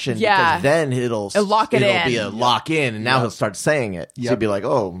reaction, because then it'll lock it in. It'll be a lock in, and now he'll start saying it. So you'll be like,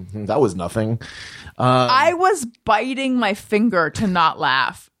 oh, that was nothing. I was biting my finger to not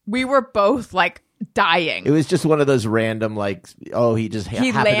laugh. We were both like dying. It was just one of those random, like, he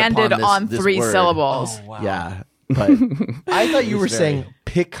landed on this 3 word. syllables. Oh, wow. Yeah. But I thought you were saying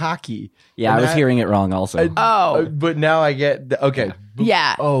pikkake. Yeah, I was hearing it wrong also. But now I get okay.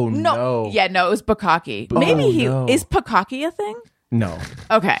 Yeah. Oh no. Yeah, no, it was bukkake. Maybe is bukkake a thing? No.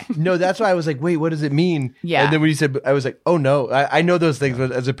 Okay. No, that's why I was like, wait, what does it mean? Yeah. And then when you said, I was like, oh no. I know those things,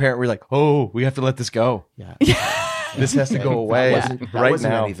 but as a parent, we're like, oh, we have to let this go. Yeah. This has to go away that right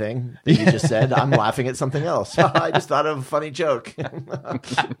wasn't now. Anything that you just said. I'm laughing at something else. I just thought of a funny joke.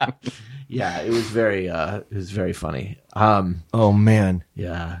 Yeah, it was very funny. Oh man.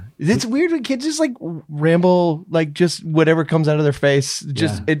 Yeah. It's weird when kids just like ramble, like just whatever comes out of their face.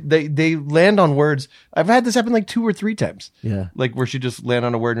 Just they land on words. I've had this happen like 2 or 3 times. Yeah. Like where she just land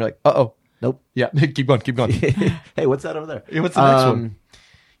on a word and you're like, uh-oh. Nope. Yeah. Keep going. Hey, what's that over there? Yeah, what's the next one?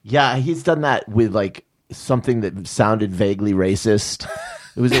 Yeah, he's done that with like something that sounded vaguely racist.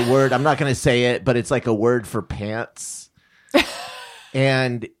 It was a word. I'm not going to say it, but it's like a word for pants.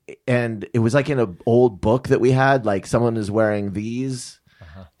 and it was like in an old book that we had, like someone is wearing these,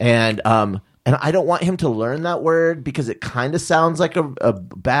 and I don't want him to learn that word because it kind of sounds like a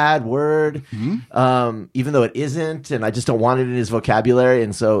bad word, even though it isn't, and I just don't want it in his vocabulary.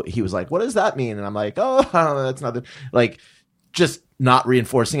 And so he was like, "What does that mean?" And I'm like, "Oh, I don't know, that's not like just not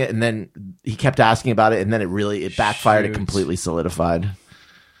reinforcing it." And then he kept asking about it, and then it backfired. It completely solidified.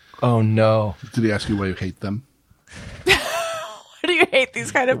 Oh no! Did he ask you why you hate them? Why do you hate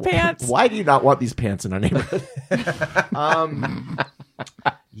these kind of pants? Why do you not want these pants in our neighborhood?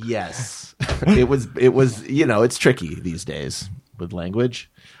 Yes, it was, it's tricky these days with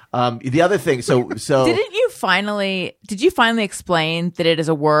language. The other thing, so did you finally explain that it is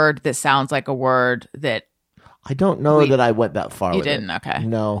a word that sounds like a word that I don't know that I went that far. You with didn't? it. Okay.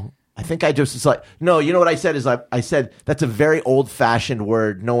 No, I think I just was like, no, you know what I said is I said that's a very old fashioned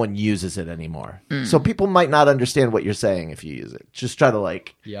word. No one uses it anymore. So people might not understand what you're saying if you use it. Just try to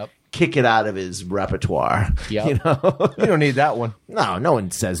kick it out of his repertoire. Yep. You know? You don't need that one. No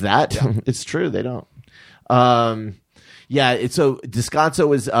one says that. Yeah. It's true. They don't. So Descanso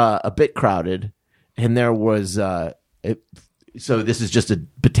was a bit crowded, and there was so this is just a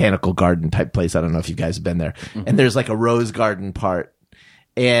botanical garden type place. I don't know if you guys have been there. Mm-hmm. And there's like a rose garden part.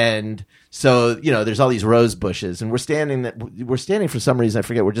 And so, there's all these rose bushes, and we're standing for some reason. I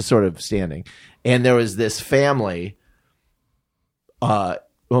forget. We're just sort of standing. And there was this family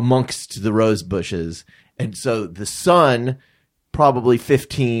amongst the rose bushes. And so the son, probably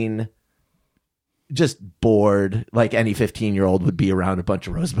 15, just bored, like any 15-year-old would be around a bunch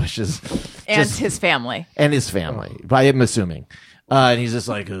of rose bushes. And his family. And his family, I am assuming. And he's just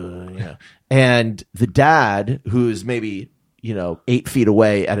like, And the dad, who's maybe, 8 feet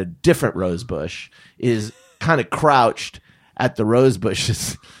away at a different rose bush, is kind of crouched at the rose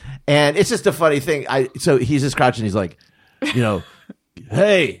bushes. And it's just a funny thing. So he's just crouching. He's like,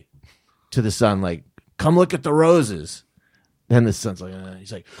 hey, to the son, like, come look at the roses. Then the son's like,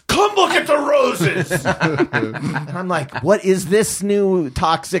 he's like, come look at the roses. And I'm like, what is this new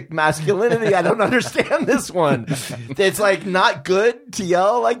toxic masculinity? I don't understand this one. It's like not good to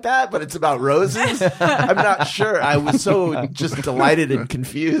yell like that, but it's about roses. I'm not sure. I was so just delighted and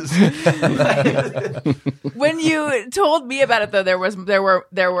confused. When you told me about it, though,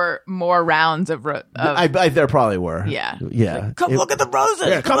 there were more rounds of there probably were. Yeah. Yeah. Come look at the roses.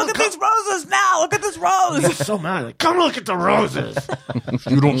 Yeah, look at these roses now. Look at this rose. I'm so mad. Like, come look at the roses.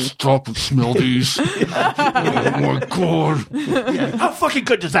 You don't stop and smell these. Oh my god! Yeah, how fucking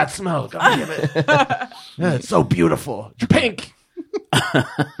good does that smell? God damn it! Yeah, it's so beautiful. It's pink.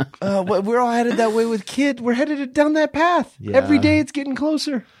 We're all headed that way with kid. We're headed down that path. Yeah. Every day it's getting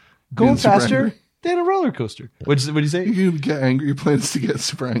closer, going faster angry. than a roller coaster. What do you say? You get angry. Your plan is to get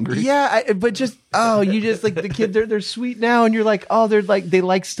super angry. Yeah, but just you just like the kid. They're sweet now, and you're like, they're like they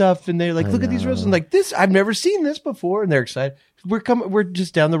like stuff, and they're like, look at these roses, and like this. I've never seen this before, and they're excited. We're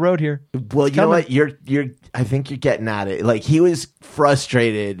just down the road here. Well, you know what? I think you're getting at it. Like, he was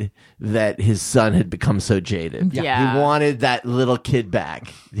frustrated that his son had become so jaded. Yeah. He wanted that little kid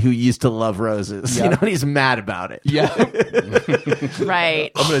back who used to love roses. Yeah. And he's mad about it. Yeah.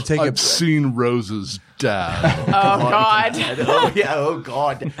 Right. I'm gonna take I've seen roses, Dad. Oh God. Oh, yeah. Oh,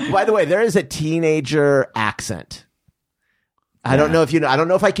 God. By the way, there is a teenager accent. I don't know if I don't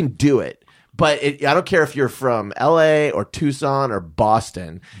know if I can do it. But I don't care if you're from LA or Tucson or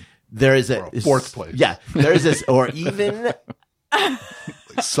Boston. There is a fourth place. Yeah, there is this, or even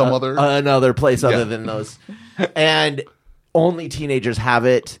some other another place other than those, and only teenagers have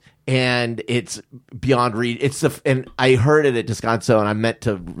it, and it's beyond read. And I heard it at Descanso, and I meant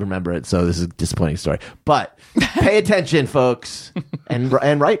to remember it. So this is a disappointing story. But pay attention, folks, and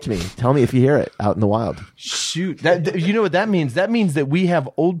write to me. Tell me if you hear it out in the wild. Shoot, you know what that means? That means that we have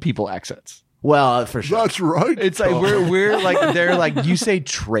old people accents. Well, for sure. That's right. It's like we're like they're like you say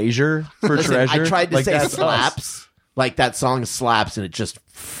treasure for treasure. I tried to like say that's slaps. us. Like that song slaps, and it just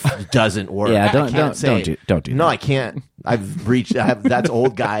doesn't work. Yeah, I don't do No, that. I can't. That's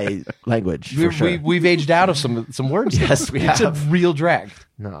old guy language for sure. We've aged out of some words. Yes, we It's have. a real drag.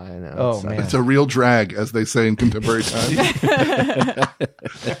 No, I know. Oh man, It's a real drag, as they say in contemporary times.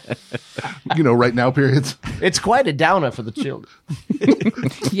 Right now periods. it's quite a downer for the children.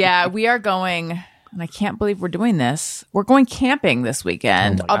 Yeah, we are going, and I can't believe we're doing this. We're going camping this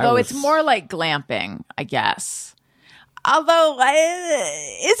weekend, although it's more like glamping, I guess. Although,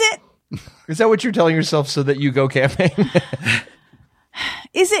 is it? Is that what you're telling yourself so that you go camping?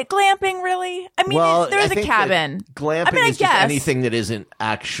 Is it glamping, really? I mean, there's a cabin. Glamping is just anything that isn't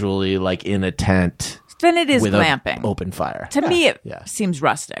actually like in a tent. Then it is with glamping. Open fire. To me, it Yeah. seems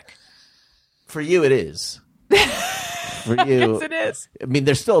rustic. For you, it is. For you, Yes, it is. I mean,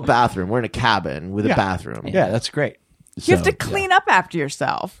 there's still a bathroom. We're in a cabin with a bathroom. Yeah, that's great. You have So, to clean up after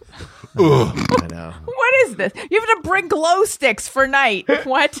yourself. I know. What is this? You have to bring glow sticks for night.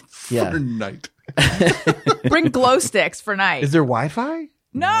 What? Yeah. For night. Bring glow sticks for night. Is there Wi-Fi?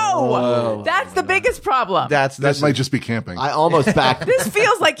 No, that's the biggest problem. That might just be camping. I almost backed. This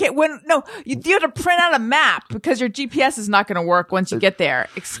feels like it when you have to print out a map because your GPS is not going to work once you get there.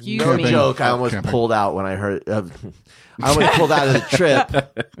 Excuse No me. joke. I almost Camping. pulled out when I heard. I almost pulled out of the trip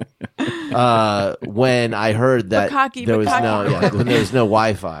when I heard that Bukkake, there was bukkake. when there was no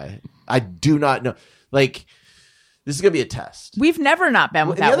Wi-Fi. I do not know. Like, this is gonna be a test. We've never not been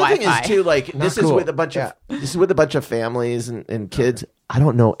The without other Wi-Fi. thing is too, like, this is cool. with a bunch of families and kids. I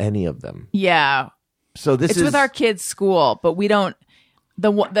don't know any of them. Yeah, So this it's is with our kids' school, but we don't.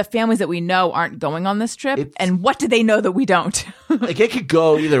 The families that we know aren't going on this trip, It's- and what do they know that we don't? like, it could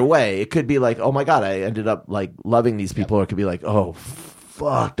go either way. It could be like, oh my god, I ended up like loving these people, or it could be like, oh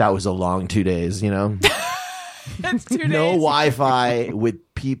fuck, that was a long 2 days. You know, It's 2 days. no Wi-Fi with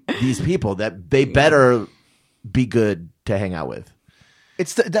these people that they better be good to hang out with.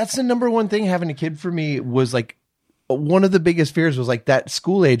 That's the number one thing having a kid for me was like one of the biggest fears was like that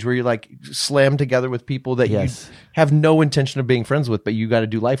school age where you're like slammed together with people that Yes. you have no intention of being friends with, but you got to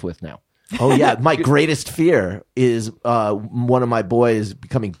do life with now. Oh yeah, my greatest fear is one of my boys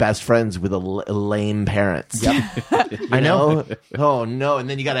becoming best friends with lame parents. Yep, I know. Oh no, and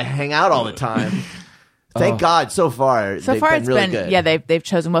then you got to hang out all the time. Thank God, so far. So far, it's really been good. yeah. They've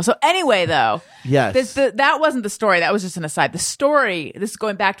chosen well. So anyway, though, Yes. that wasn't the story. That was just an aside. The story. This is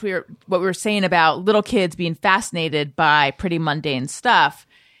going back to what we were saying about little kids being fascinated by pretty mundane stuff.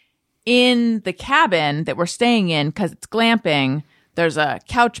 In the cabin that we're staying in, because it's glamping, there's a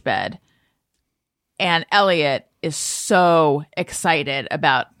couch bed, and Elliot is so excited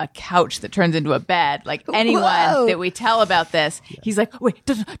about a couch that turns into a bed. Like anyone Whoa. that we tell about this, he's like, "Wait,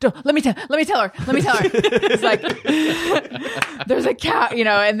 don't, let me tell her." He's like, "There's a couch,"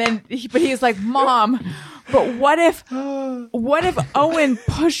 and then, but he's like, "Mom, but what if Owen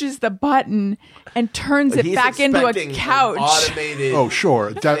pushes the button and turns it He's back into a expecting an couch?" automated. Oh, sure.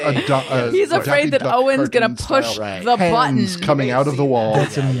 He's afraid that Owen's going to push Right. the button. hands coming out of the wall.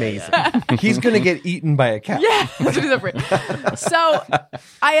 That's amazing. He's going to get eaten by a cat. Yeah, that's what he's afraid. So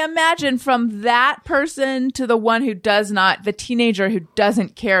I imagine from that person to the one who does not, the teenager who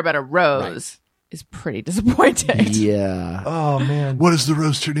doesn't care about a rose is pretty disappointed. Yeah. Oh man. What does the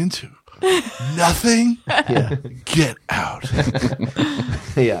rose turn into? Nothing? Yeah. Get out.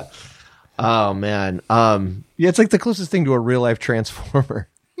 Yeah. Oh man. Yeah, it's like the closest thing to a real life transformer.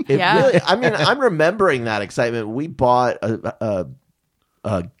 It Yeah. really, I mean, I'm remembering that excitement. We bought a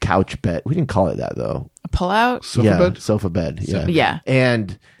couch bed. We didn't call it that though. A pullout? Sofa bed. Yeah. Yeah.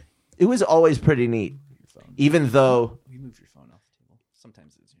 And it was always pretty neat. Even though You move your phone off the table.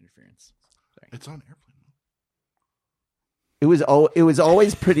 Sometimes it's interference. It's on airplane. it was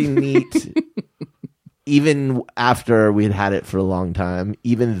always pretty neat, even after we had it for a long time,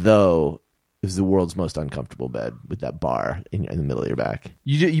 even though it was the world's most uncomfortable bed with that bar in the middle of your back.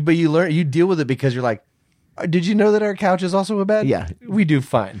 But you deal with it because you're like, did you know that our couch is also a bed? Yeah. We do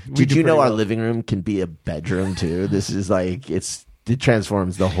fine. We Did do you know pretty our well. living room can be a bedroom too? This is like, it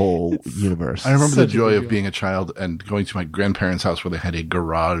transforms the whole universe. I remember the joy of being a child and going to my grandparents' house where they had a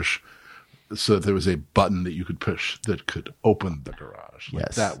garage, so that there was a button that you could push that could open the garage. Like,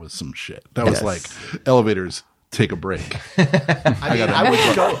 Yes. that was some shit. That was Yes. like elevators take a break.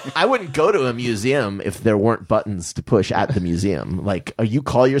 I wouldn't go to a museum if there weren't buttons to push at the museum. Like, you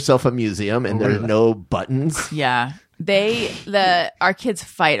call yourself a museum and there are no buttons? Yeah. Our kids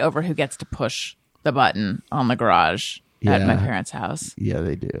fight over who gets to push the button on the garage at my Yeah. parents' house. Yeah,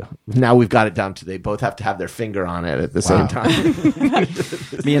 they do. Now we've got it down to they both have to have their finger on it at the same time.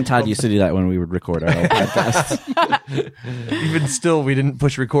 Me and Todd used to do that when we would record our old podcasts. Even still, we didn't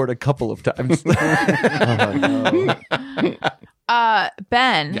push record a couple of times.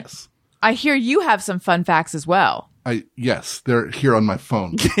 Ben, Yes. I hear you have some fun facts as well. Yes, they're here on my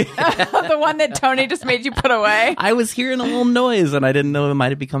phone. The one that Tony just made you put away. I was hearing a little noise and I didn't know it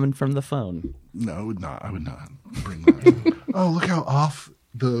might be coming from the phone. No, I would not bring that. Oh, look how off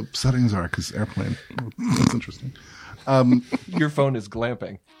the settings are because airplane. That's interesting. Your phone is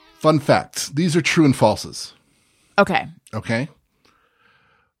glamping. Fun facts. These are true and falses. Okay. Okay.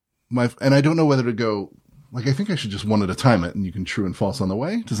 And I don't know whether to go. Like, I think I should just one at a time it, and you can true and false on the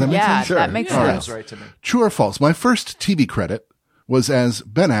way. Does that make Yeah, sense? that makes All sense. Right to me. True or false? My first TV credit was as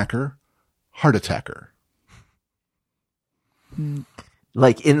Ben Acker, Heart Attacker.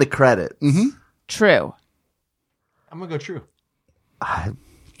 Like in the credits. Mm-hmm. True. I'm gonna go true.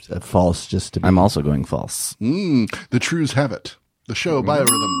 false. Just to be. I'm also going false. The Trues have it. The show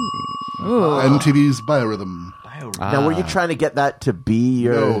Biorhythm. MTV's Biorhythm. Now, were you trying to get that to be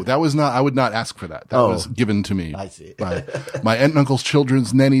your? No, that was not. I would not ask for that. That was given to me. I see. By my aunt and uncle's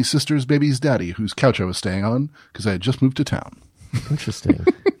children's nanny, sister's baby's daddy, whose couch I was staying on because I had just moved to town. Interesting.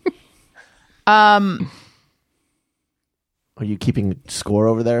 Are you keeping score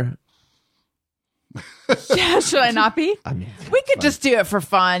over there? Yeah, should I not be? I mean, We could just do it for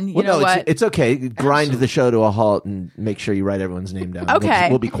fun. You well, know no, what? it's okay. Grind the show to a halt and make sure you write everyone's name down. Okay.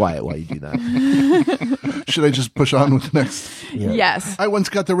 We'll be quiet while you do that. Should I just push on with the next? Yes. I once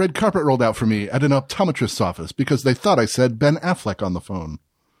got the red carpet rolled out for me at an optometrist's office because they thought I said Ben Affleck on the phone.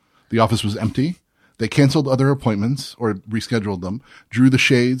 The office was empty. They canceled other appointments or rescheduled them, drew the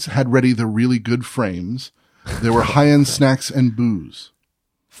shades, had ready the really good frames. There were high-end snacks and booze.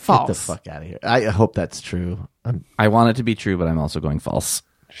 False. Get the fuck out of here. I hope that's true. I want it to be true, but I'm also going false.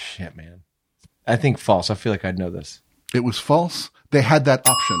 Shit, man. I think false. I feel like I'd know this. It was false. They had that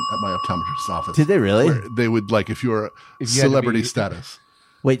option at my optometrist's office. Did they really? Where they would, like, if you're If you had to celebrity be- status.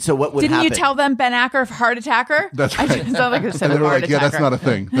 Wait, so what would Didn't happen? you tell them Ben Acker heart attacker? That's I right. didn't sound like I said And they were heart like, yeah, that's attacker. not a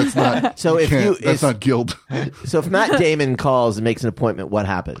thing. That's not. So if can't- you- that's it's- not guild. So if Matt Damon calls and makes an appointment, what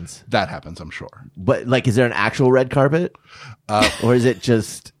happens? That happens, I'm sure. But like, is there an actual red carpet, or is it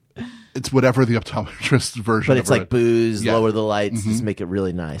just? It's whatever the optometrist version. But it's of like it. booze, Yeah. lower the lights, just make it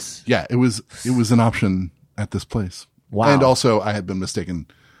really nice. Yeah, it was an option at this place. Wow. And also, I had been mistaken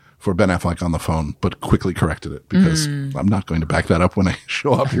for Ben Affleck on the phone, but quickly corrected it because I'm not going to back that up when I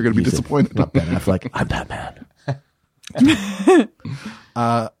show up. You're going to be You said, disappointed. Not Ben Affleck. I'm Batman.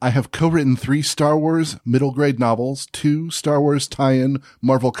 I have co-written 3 Star Wars middle grade novels, 2 Star Wars tie-in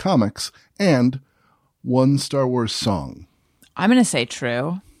Marvel comics, and 1 Star Wars song. I'm going to say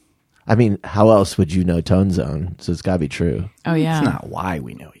true. I mean, how else would you know Tone Zone? So it's got to be true. Oh, yeah. It's not why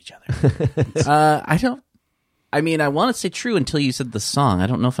we know each other. I don't. I mean, I want to say true until you said the song. I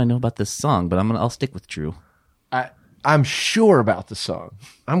don't know if I know about this song, but I'll stick with true. I'm sure about the song.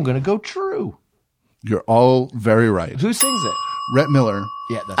 I'm going to go true. You're all very right. Who sings it? Rhett Miller.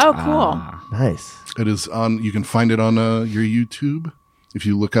 Yeah, that's Oh, cool. Nice. It is on. You can find it on your YouTube if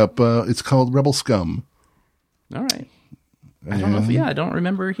you look up. It's called Rebel Scum. All right. I don't know if. Yeah, I don't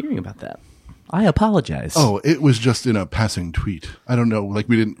remember hearing about that. I apologize. Oh, it was just in a passing tweet. I don't know. Like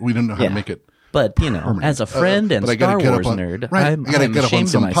we didn't know how Yeah. to make it. But you know, as a friend and But I gotta Star get Wars up on, nerd, right? I'm I gotta get up on ashamed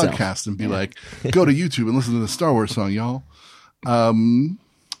some of myself. podcast and be like, go to YouTube and listen to the Star Wars song, y'all. And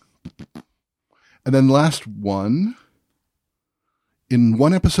then last one, in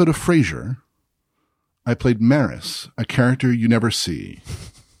one episode of Frasier, I played Maris, a character you never see.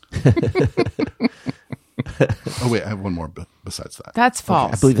 Oh wait, I have one more besides that. That's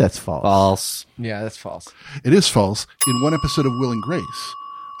false. I believe that's false. False. Yeah, that's false. It is false. In one episode of Will and Grace,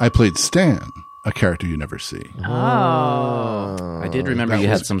 I played Stan, a character you never see. Oh. I did remember That you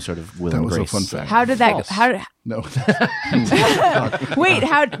was- had some sort of Will that and was a Grace. fun fact. How did that False. No, Wait,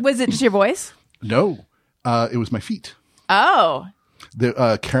 how was it just your voice? no, it was my feet. Oh.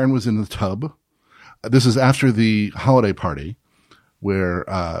 Karen was in the tub. This is after the holiday party where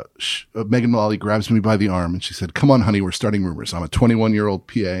Megan Mullally grabs me by the arm and she said, "Come on, honey, we're starting rumors." I'm a 21-year-old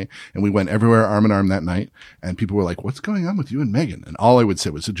PA, and we went everywhere arm in arm that night. And people were like, "What's going on with you and Megan?" And all I would say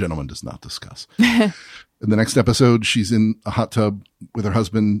was, "A gentleman does not discuss." In the next episode, she's in a hot tub with her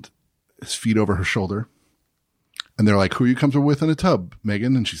husband, his feet over her shoulder. And they're like, "Who are you comfortable with in a tub,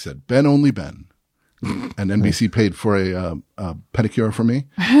 Megan?" And she said, "Ben, only Ben." And NBC paid for a pedicure for me.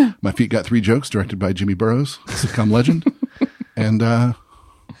 My Feet Got 3 Jokes, directed by Jimmy Burrows, sitcom legend. And I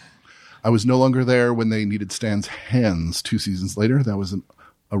was no longer there when they needed Stan's hands 2 seasons later. That was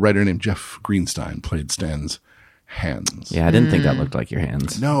a writer named Jeff Greenstein played Stan's hands. Yeah, I didn't think that looked like your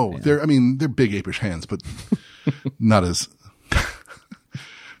hands. No, they're big apish hands, but not as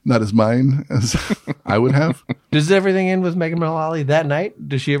mine as I would have. Does everything end with Megan Mullally that night?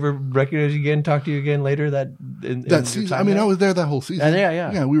 Does she ever recognize you again, talk to you again later in That your season, time I mean, there? I was there that whole season.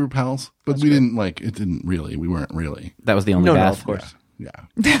 Yeah. Yeah, we were pals, but we didn't we weren't really. That was the only No, bath. of course. Yeah.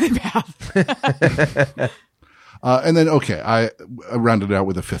 And then, okay, I rounded it out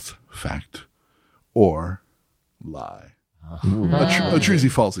with a 5th fact or lie. A truesy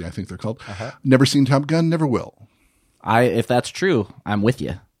falsy, I think they're called. Never seen Top Gun, never will. If that's true, I'm with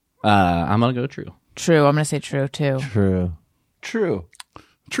you. I'm gonna go true. True. I'm going to say true, too. True. True.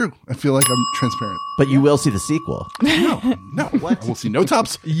 True. I feel like I'm transparent. But you will see the sequel. No. What? We'll see no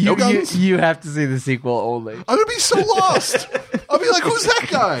tops, no guns. You have to see the sequel only. I'm going to be so lost. I'll be like, who's that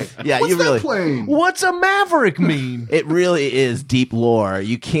guy? Yeah, What's you that really- plane? What's a maverick mean? It really is deep lore.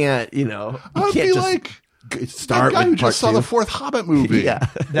 You can't, you I'll can't be just like, start That guy who with part just saw two. the fourth Hobbit movie. Yeah.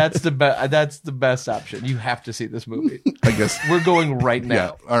 That's the best option. You have to see this movie. I guess. We're going right now.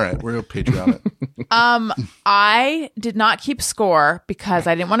 Yeah. All right. We're going to Patreon it. I did not keep score because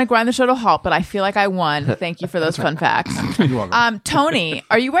I didn't want to grind the show to a halt, but I feel like I won. Thank you for those fun facts. You're welcome. Tony,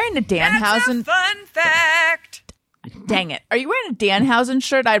 are you wearing a Danhausen? Fun fact. Dang it. Are you wearing a Danhausen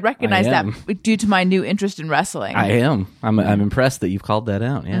shirt? I recognize I that am. due to my new interest in wrestling. I am. I'm impressed that you've called that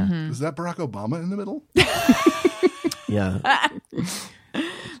out. Yeah. Is that Barack Obama in the middle? Yeah.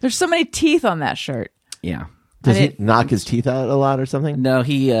 There's so many teeth on that shirt. Yeah. Does he knock his teeth out a lot or something? No,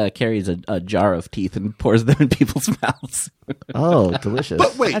 he carries a jar of teeth and pours them in people's mouths. Oh, delicious.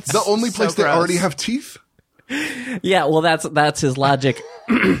 But wait, That's the only so place they gross. already have teeth? Yeah, well, that's his logic.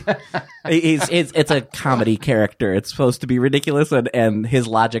 It's a comedy character. It's supposed to be ridiculous, and his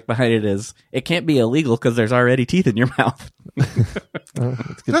logic behind it is it can't be illegal because there's already teeth in your mouth.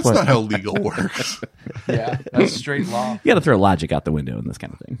 That's not how legal works. Yeah, that's straight law. You got to throw logic out the window in this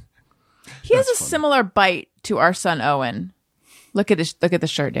kind of thing. He has a similar bite to our son Owen. Look at the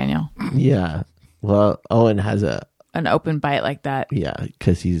shirt, Daniel. Yeah. Well, Owen has An open bite like that.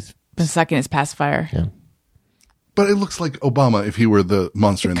 because he's Been sucking his pacifier. But it looks like Obama if he were the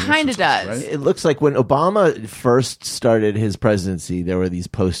monster in the Kinda Exorcist, does. right? It looks like when Obama first started his presidency, there were these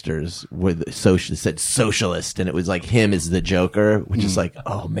posters where the said socialist, and it was like him as the Joker, which is like,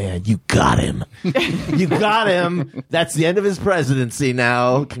 oh man, you got him. You got him. That's the end of his presidency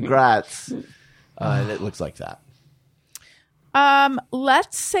now. Congrats. And it looks like that.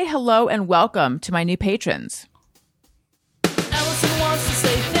 Let's say hello and welcome to my new patrons. Allison wants to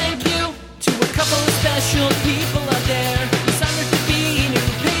say thank you to a couple of special people out there who signed up to be new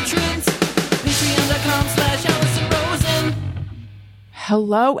patrons. Patreon.com/Allison Rosen.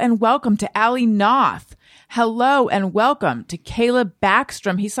 Hello and welcome to Ali Noth. Hello and welcome to Caleb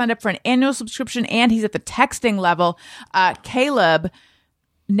Backstrom. He signed up for an annual subscription and he's at the texting level. Caleb,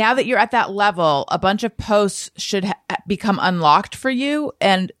 now that you're at that level, a bunch of posts should become unlocked for you,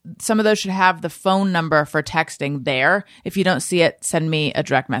 and some of those should have the phone number for texting there. If you don't see it, send me a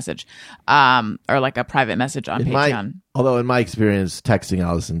direct message or like a private message on Patreon. Although in my experience, texting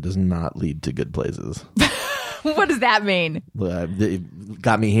Allison does not lead to good places. What does that mean? It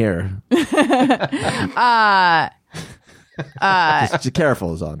got me here. Just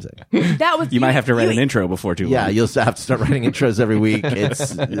careful is all I'm saying. That was You might have to write an intro before too long. Yeah, you'll have to start writing intros every week.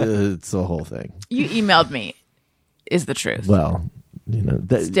 It's a whole thing. You emailed me, is the truth. Well,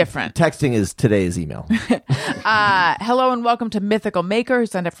 it's different. Texting is today's email. Hello and welcome to Mythical Maker, who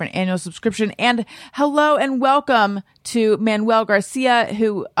signed up for an annual subscription. And hello and welcome to Manuel Garcia,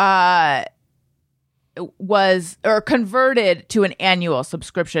 who converted to an annual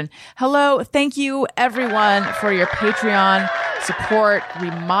subscription. Hello. Thank you, everyone, for your Patreon support.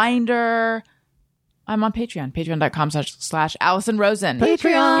 Reminder, I'm on Patreon, patreon.com/Allison Rosen.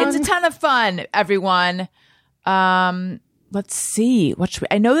 Patreon. It's a ton of fun, everyone. Let's see.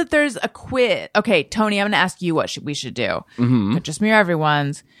 I know that there's a quiz. Okay, Tony, I'm going to ask you what we should do. But just mirror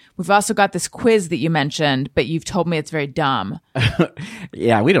everyone's. We've also got this quiz that you mentioned, but you've told me it's very dumb.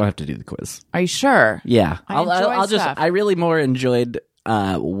 Yeah, we don't have to do the quiz. Are you sure? Yeah, I'll enjoy stuff. I really more enjoyed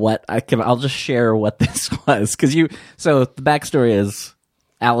what I can. I'll just share what this was because So the backstory is,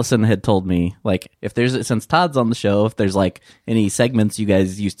 Allison had told me, like, if there's, since Todd's on the show, if there's like any segments you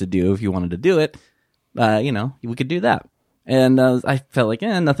guys used to do, if you wanted to do it, we could do that. And I felt like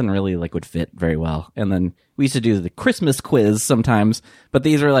nothing really like would fit very well. And then we used to do the Christmas quiz sometimes, but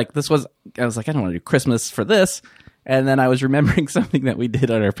these were like, I was like, I don't want to do Christmas for this. And then I was remembering something that we did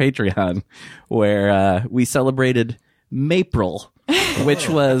on our Patreon where we celebrated Mapril, which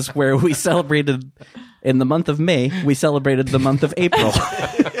was where we celebrated in the month of May, we celebrated the month of April.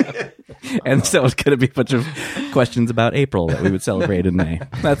 And so it's going to be a bunch of questions about April that we would celebrate in May.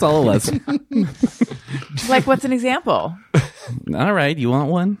 That's all it was. Like, what's an example? All right, you want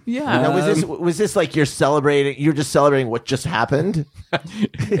one? Yeah. Now, was this like you're just celebrating what just happened?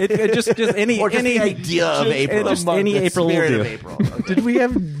 It just any Or just the idea of April. Just any The April will spirit do. of April. Did we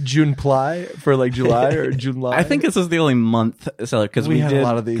have June Ply for like July or June Lie? I think this is the only month because We we had did a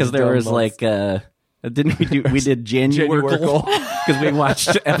lot of these because there dumb was months. like didn't we do? We did January Januarkle. because we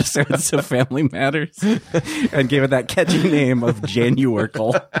watched episodes of Family Matters and gave it that catchy name of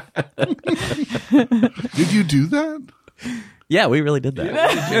Januarkle. Did you do that? Yeah, we really did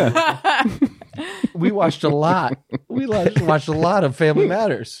that. We watched a lot. We watched a lot of Family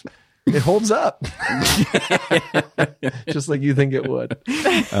Matters. It holds up. Just like you think it would.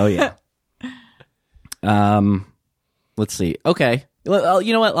 Oh yeah. Let's see. Okay, Well,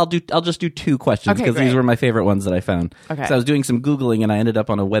 you know what? I'll just do two questions Okay, because these great. were my favorite ones that I found. Okay. So I was doing some Googling and I ended up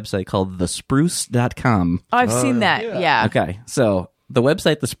on a website called thespruce.com. Oh, I've seen that. Yeah. Okay. So the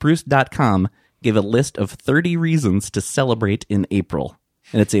website thespruce.com gave a list of 30 reasons to celebrate in April.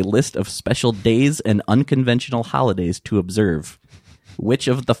 And it's a list of special days and unconventional holidays to observe. Which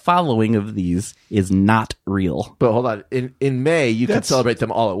of the following of these is not real? But hold on. In May, you can celebrate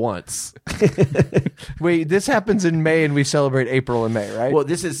them all at once. Wait, this happens in May, and we celebrate April and May, right? Well,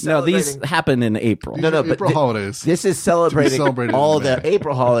 this is No, these celebrating- happen in April. These are but April holidays. This is celebrating celebrated all in the May.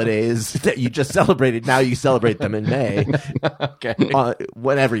 April holidays that you just celebrated. Now you celebrate them in May. Okay.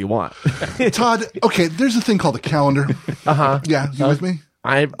 Whenever you want. Todd, okay, there's a thing called a calendar. Yeah, you with me?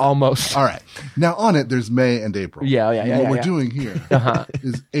 I'm almost. All right. Now on it, there's May and April. Yeah. What we're yeah. doing here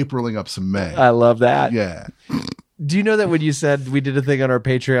is Apriling up some May. I love that. Yeah. Do you know that when you said we did a thing on our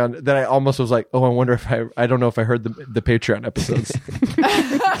Patreon that I almost was like, oh, I wonder if I don't know if I heard the Patreon episodes.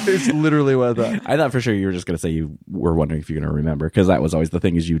 It's literally what I thought. I thought for sure you were just going to say you were wondering if you're going to remember because that was always the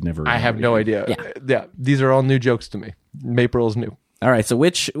thing is you'd never remember. I have no idea. Yeah. These are all new jokes to me. April is new. All right, so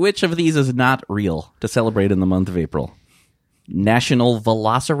which of these is not real to celebrate in the month of April? National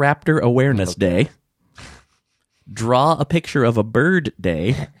Velociraptor Awareness Day. Draw a picture of a bird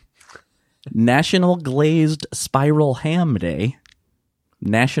day. National Glazed Spiral Ham Day.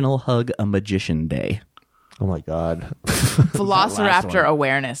 National Hug a Magician Day. Oh my God. Velociraptor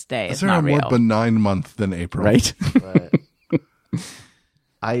Awareness Day Is is there not a more real. benign month than April? Right?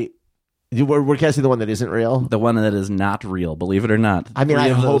 We're guessing the one that isn't real. The one that is not real, believe it or not. I mean, I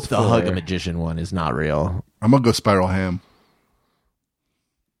Three of hope those the four. Hug a Magician one is not real. I'm going to go Spiral Ham.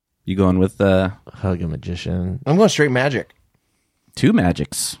 You going with Hug a Magician. I'm going straight magic. two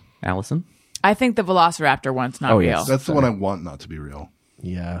magics, Allison? I think the Velociraptor one's not Oh, real. yes. That's the one I want not to be real.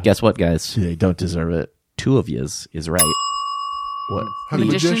 Yeah. Guess what, guys? They don't deserve it. Two of yous is right. What? Hug a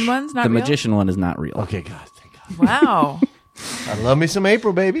Magician Magish? one's not The real? magician one is not real. Okay, God. Thank God. Wow. I love me some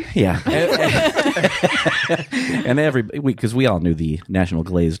April, baby. Yeah. And every week, because we all knew the National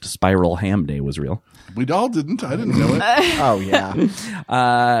Glazed Spiral Ham Day was real. We all didn't. I didn't know it. Oh,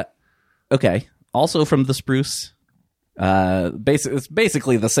 yeah. Okay. Also from the Spruce, it's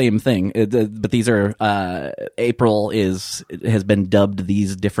basically the same thing, but these are April has been dubbed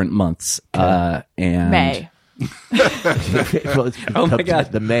these different months. And May. Well, it's Oh my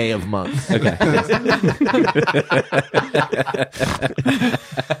God. The May of months. Okay.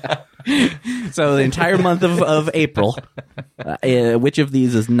 So the entire month of April, which of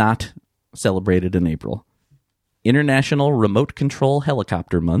these is not celebrated in April? International Remote Control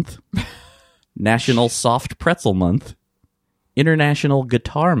Helicopter Month, National Soft Pretzel Month, International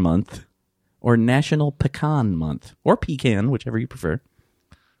Guitar Month, or National Pecan Month, or Pecan, whichever you prefer.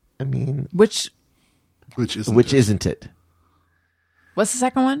 I mean, Which Which isn't it? what's the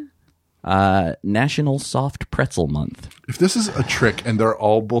second one? National Soft Pretzel Month. If this is a trick and they're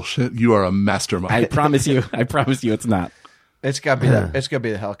all bullshit, you are a mastermind. I promise you it's not. It's got to be the. It's got to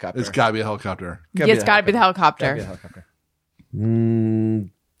be the helicopter. It's got to be a helicopter. It's got to be the helicopter.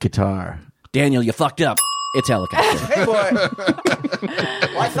 Guitar. Daniel, you fucked up. It's helicopter. Hey, boy.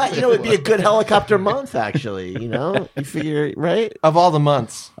 Well, I thought, it'd be a good helicopter month, actually. You figure, right? Of all the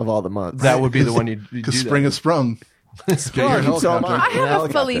months, Of all the months. that would be the one you'd do. Because spring has sprung. Get your So am helicopter. I have a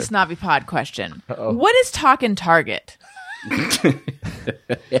Helicopter. Felice Navipod question. What is Talkin' Target?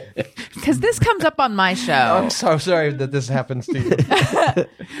 Because this comes up on my show. I'm so sorry that this happens to you.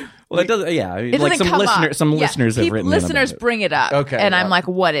 Well, it does. Yeah, It like doesn't some come listener, up. some Yeah, listeners have written. Listeners in about bring it up. Okay, And I'm yeah. like,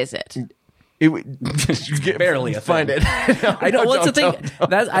 what is it? Barely a Find thing. it. I know. What's the thing?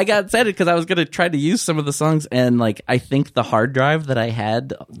 That I got said it because I was gonna try to use some of the songs, and like I think the hard drive that I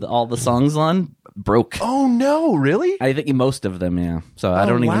had all the songs on broke. Oh no! Really? I think most of them, yeah. So I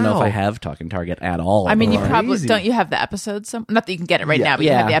don't even know if wow. I have Talking Target at all. I mean, you Or- probably Crazy. don't. You have the episodes some. Not that you can get it right now, but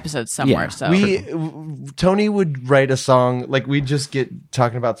you Yeah. have the episodes somewhere. Yeah. So Tony would write a song like we'd just get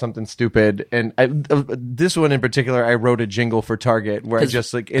talking about something stupid, and this one in particular, I wrote a jingle for Target where I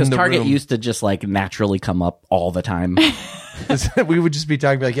just like in because the Target room, used to just like naturally come up all the time. we would just be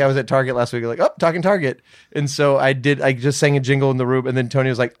talking like, yeah, I was at Target last week. Like, oh, talking Target, and so I just sang a jingle in the room, and then Tony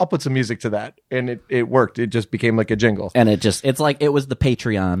was like, I'll put some music to that, and it worked. It just became like a jingle. And it's like it was the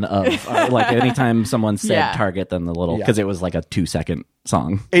Patreon of like anytime someone said Yeah. Target, then the little because it was like a 2-second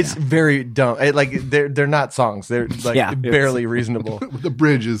song. It's very dumb. Like they're not songs. They're like Yeah, barely reasonable. The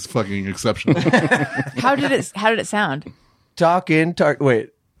bridge is fucking exceptional. how did it sound? Talking Target. Wait,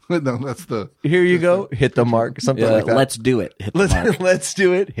 No, that's the. here you go. Hit the mark. Something like that. Let's do it. Hit the mark. Let's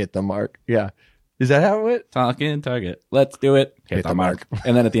do it. Hit the mark. Yeah. Is that how it went? Talking Target. Let's do it. Hit the mark.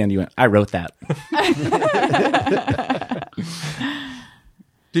 And then at the end you went, I wrote that.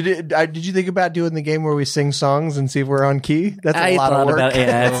 Did you think about doing the game where we sing songs and see if we're on key? That's a lot of work. About it.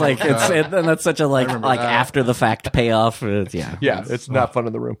 Yeah, it's like and that's such a like after the fact payoff. Yeah, it's not fun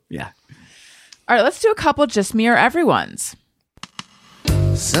in the room. Yeah. All right, let's do a couple just me or everyone's.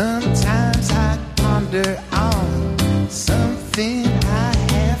 Sometimes I ponder on something I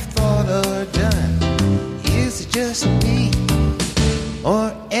have thought or done. Is it just me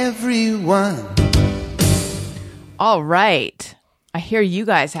or everyone? All right. I hear you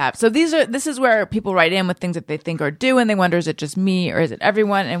guys have. So this is where people write in with things that they think or do, and they wonder, is it just me or is it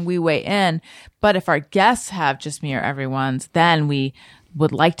everyone? And we weigh in. But if our guests have just me or everyone's, then we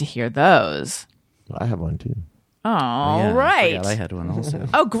would like to hear those. I have one too. All right. I had one also.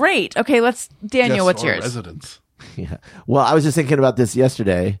 Oh, great. Okay, Daniel, what's yours? Residents. Yeah. Well, I was just thinking about this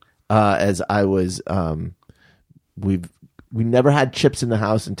yesterday as I was. We never had chips in the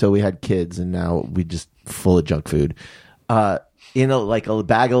house until we had kids, and now we just full of junk food. In a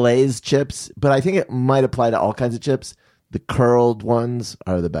bag of Lay's chips, but I think it might apply to all kinds of chips. The curled ones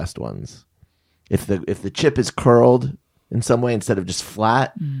are the best ones. If the chip is curled in some way instead of just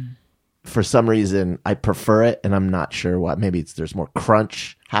flat, for some reason I prefer it, and I'm not sure why. Maybe there's more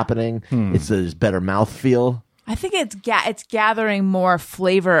crunch happening. There's better mouthfeel. I think it's gathering more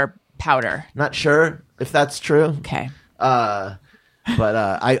flavor powder. Not sure if that's true. Okay. But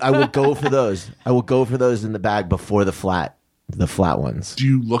I will go for those. I will go for those in the bag before the flat ones. Do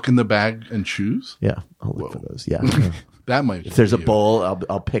you look in the bag and choose? Yeah, I'll look for those. Yeah. That might. If there's a bowl,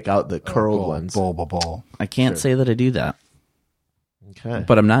 I'll pick out the curled ones. Bowl. I can't say that I do that. Okay.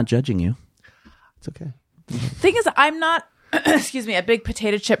 But I'm not judging you. It's okay. Thing is, I'm not, excuse me, a big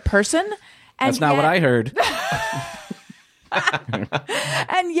potato chip person. And That's not what I heard.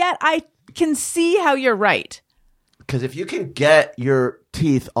 And yet I can see how you're right. Because if you can get your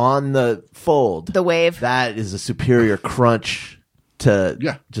teeth on the fold, the wave, that is a superior crunch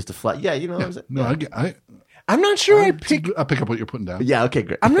to just a flat. Yeah, you know what I'm saying? No, yeah. I'm not sure I'll pick up what you're putting down. Yeah, okay,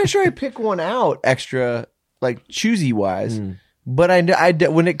 great. I'm not sure I pick one out extra, like choosy wise. But I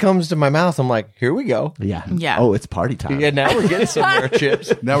when it comes to my mouth, I'm like, here we go. Yeah. Yeah. Oh, it's party time. Yeah, now we're getting somewhere,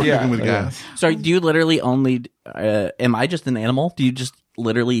 chips. Now we're cooking with gas. So do you literally only? Am I just an animal? Do you just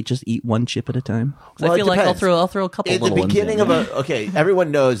literally just eat one chip at a time? Well, I feel it like I'll depends. throw a couple. At the little beginning ones in. of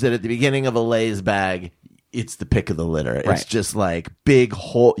everyone knows that at the beginning of a Lay's bag, it's the pick of the litter. It's Right. just like big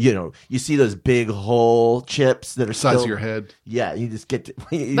hole. You see those big hole chips that are Size still, of your head. Yeah, you just get to,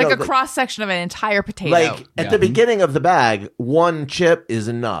 a cross section of an entire potato. Like at the beginning of the bag, one chip is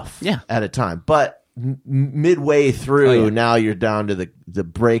enough. At a time, but midway through, now you're down to the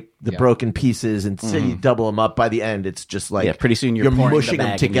broken pieces, and so you double them up. By the end, it's just like pretty soon you're pouring the mushing them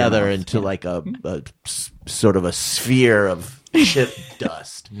bag in together your mouth. into like a sort of a sphere of chip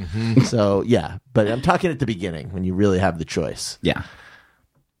dust. So but I'm talking at the beginning when you really have the choice. Yeah.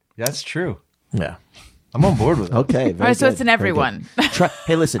 That's true. Yeah. I'm on board with it. Okay. All right, so it's an everyone.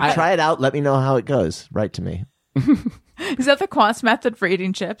 Hey, listen, try it out. Let me know how it goes. Write to me. Is that the quants method for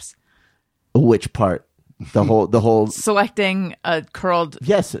eating chips? Which part? The whole. Selecting a curled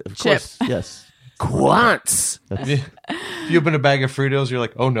Yes, of chip. course. Yes. Quants. If you open a bag of Fritos, you're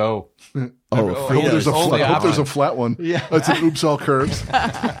like, oh no. I hope there's a Only flat one. Yeah. That's an oops all curves.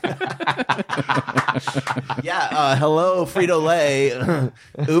 Hello, Frito-Lay.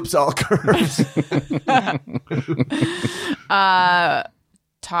 Oops, all curves.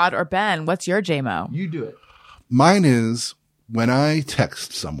 Todd or Ben, what's your JMO? You do it. Mine is when I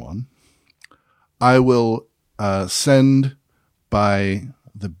text someone, I will send by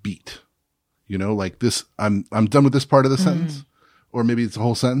the beat. Like this. I'm done with this part of the sentence, or maybe it's a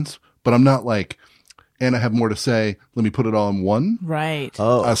whole sentence. But I'm not like, and I have more to say. Let me put it all in one. Right.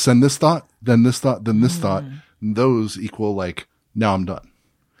 Send this thought, then this thought, then this thought. And those equal like, now I'm done.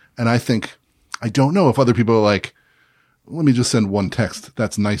 And I don't know if other people are like, let me just send one text.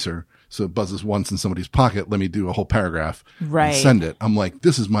 That's nicer. So it buzzes once in somebody's pocket. Let me do a whole paragraph. Right. And send it. I'm like,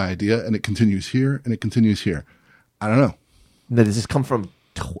 this is my idea. And it continues here and it continues here. I don't know. Now, does this come from,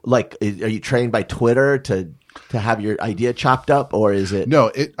 are you trained by Twitter to have your idea chopped up, or is it?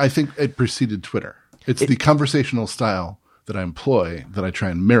 No, I think it preceded Twitter. It's the conversational style that I employ that I try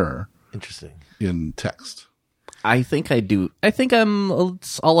and mirror. Interesting. In text. I think I do. I think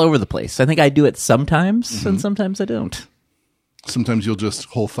it's all over the place. I think I do it sometimes, and sometimes I don't. Sometimes you'll just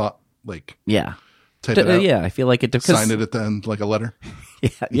whole thought, like, type it out. I feel like it. Sign it at the end like a letter. Yeah,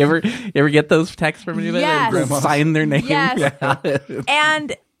 you ever get those texts from anybody? Yes. That sign their name. Yes.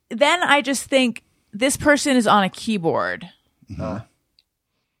 And then I just think this person is on a keyboard.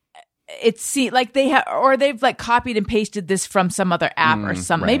 It's like they have, or they've like copied and pasted this from some other app or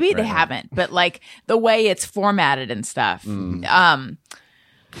something. Maybe they haven't, but like the way it's formatted and stuff.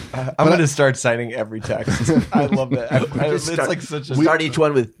 I'm going to start signing every text. I love that. It's like such a start each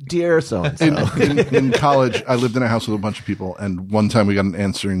one with dear so and so. In college, I lived in a house with a bunch of people, and one time we got an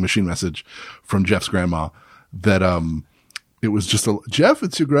answering machine message from Jeff's grandma that it was just Jeff,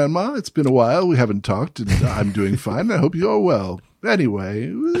 it's your grandma. It's been a while. We haven't talked, and I'm doing fine. I hope you are well.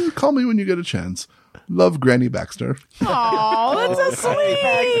 Anyway, call me when you get a chance. Love, Granny Baxter. Oh, that's so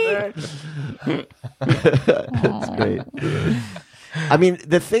sweet. That's great. I mean,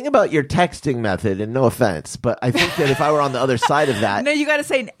 the thing about your texting method, and no offense, but I think that if I were on the other side of that, No, you got to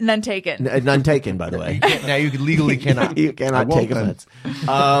say none taken. none taken, by the way. now you legally cannot. You cannot won't take then. offense.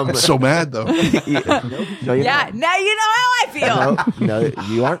 I'm so mad though. No, you're Yeah, not. now you know how I feel. No,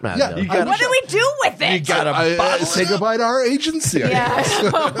 you aren't mad. Yeah, though. you What do we do with it? You got to I say goodbye to our agency. I guess.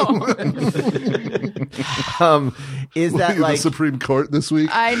 Is that The like Supreme Court this week?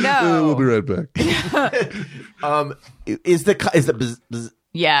 I know. We'll be right back. is the bzz, bzz,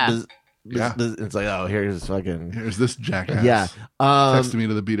 Yeah. bzz, Yeah. bzz, it's like, oh, here's fucking Here's this jackass. yeah. Texting me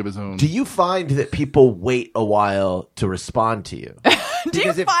to the beat of his own. Do you find that people wait a while to respond to you? Do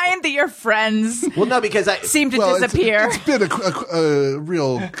you find that your friends Well, no, because I seem to Well, disappear? It's been a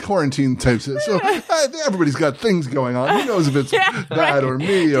real quarantine type. So everybody's got things going on. Who knows if it's Yeah, that right. or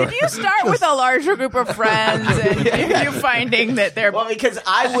me? Or Did you start with a larger group of friends and you finding that they're well, because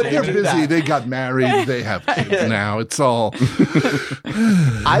I wouldn't they're do busy. that. They got married. They have kids now. It's all.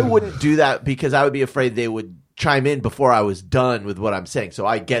 I wouldn't do that because I would be afraid they would chime in before I was done with what I'm saying. So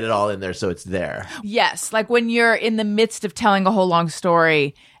I get it all in there, so it's there. Yes, like when you're in the midst of telling a whole long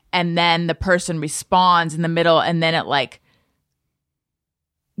story and then the person responds in the middle and then it like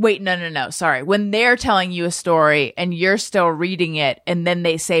wait, no, sorry. When they're telling you a story and you're still reading it and then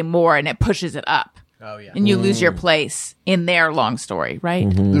they say more and it pushes it up. Oh, yeah. And you lose your place in their long story, right?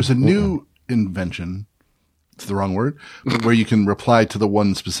 There's a new invention. It's the wrong word, but where you can reply to the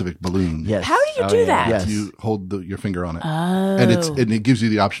one specific balloon. Yes. How do you do that? Yes. You hold your finger on it, and it gives you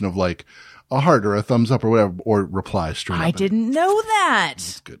the option of like a heart or a thumbs up or whatever, or reply straight up. I didn't know that.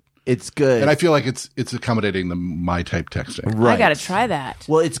 It's good. It's good. And I feel like it's accommodating my type texting. Right. I got to try that.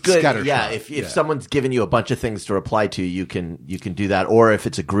 Well, it's good. Scattershot. Yeah, if someone's giving you a bunch of things to reply to, you can do that. Or if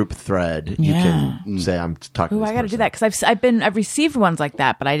it's a group thread, you can say, "I'm talking." Ooh, to this I got to do person." that because I've received ones like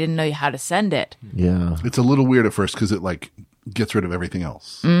that, but I didn't know how to send it. Yeah. It's a little weird at first because it like gets rid of everything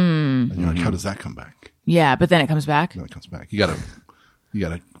else, and you're like, "How does that come back?" Yeah, but then it comes back. Then it comes back. You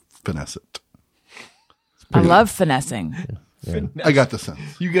gotta finesse it. I love finessing. I got the sense.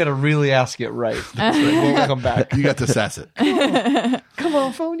 You got to really ask it right. That's right. It won't come back. You got to sass it. Come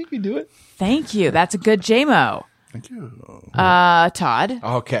on, phone. You can do it. Thank you. That's a good JMO. Thank you. Todd.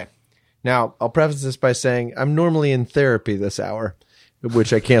 Okay. Now, I'll preface this by saying I'm normally in therapy this hour,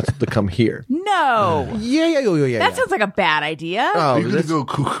 which I canceled to come here. No. Yeah. That sounds like a bad idea. Oh, You're gonna go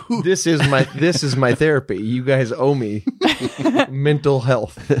cuckoo. this is my therapy. You guys owe me mental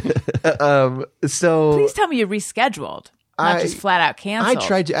health. So Please tell me you rescheduled, not just flat out I canceled.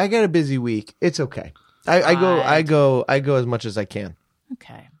 tried to. I got a busy week. It's okay. I go as much as I can.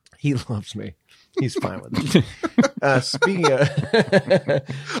 Okay. He loves me. He's fine with it. Speaking of,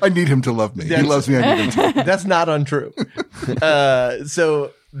 I need him to love me. He loves me. I need him to. that's not untrue.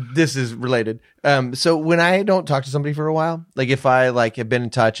 So this is related. So when I don't talk to somebody for a while, like if I like have been in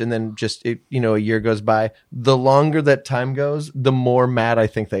touch and then just a year goes by, the longer that time goes, the more mad I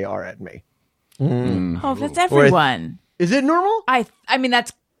think they are at me. Oh, that's everyone. Is it normal? I mean,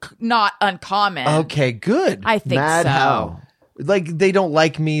 that's not uncommon. Okay, good. I think Mad so. how? Like they don't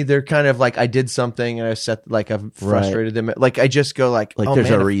like me. They're kind of like I did something and I've frustrated them. Like I just go like oh,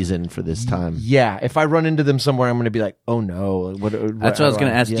 there's man, a reason for this time. Yeah, if I run into them somewhere, I'm going to be like, oh no. That's what I was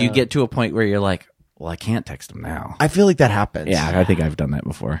going to ask. Do you get to a point where you're like, well, I can't text him now? I feel like that happens. Yeah, I think I've done that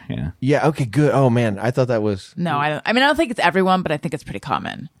before. Yeah. Yeah. Okay. Good. Oh man, I thought that was. No, I don't. I mean, I don't think it's everyone, but I think it's pretty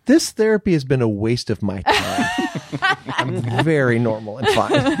common. This therapy has been a waste of my time. I'm very normal and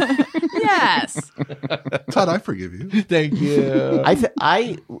fine. Yes. Todd, I forgive you. Thank you.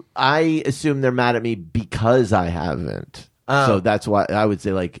 I assume they're mad at me because I haven't. So that's why I would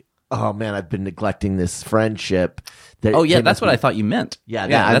say like, oh man, I've been neglecting this friendship. Oh yeah, that's what I thought you meant. Yeah,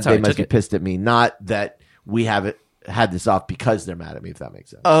 that's how they I must took be it. pissed at me. Not that we haven't had this off because they're mad at me. If that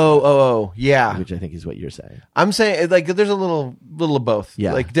makes sense. Oh, yeah. Which I think is what you're saying. I'm saying like there's a little of both.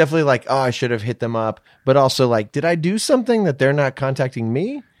 Yeah. Like definitely like oh I should have hit them up, but also like did I do something that they're not contacting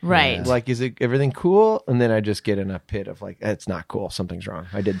me? Right. Like is it everything cool? And then I just get in a pit of like it's not cool. Something's wrong.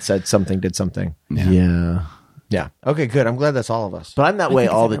 I did something. Yeah. Yeah. Okay. Good. I'm glad that's all of us. But I'm that way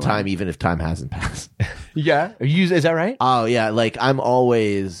all the time, even if time hasn't passed. Yeah. Is that right? Oh yeah, like I'm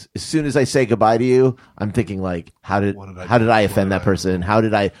always, as soon as I say goodbye to you, I'm thinking like, how did I offend that person? How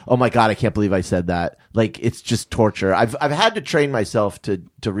did I? Oh my god, I can't believe I said that. Like it's just torture. I've had to train myself to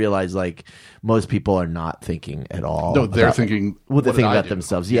realize like most people are not thinking at all. No, they're thinking. Well, they're what thinking did I about do?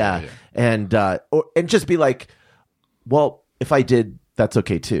 themselves. Yeah. And just be like, well, if I did, that's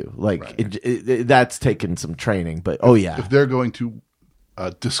okay too. Like that's taken some training, but If they're going to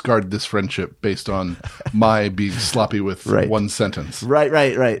discard this friendship based on my being sloppy with one sentence,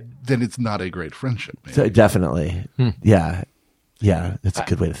 right, then it's not a great friendship. so definitely, yeah, that's a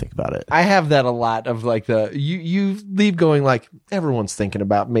good way to think about it. I have that a lot of like you leave going like everyone's thinking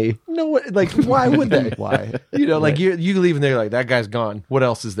about me. No, like why would they? Why? Like you leave and they're like that guy's gone. What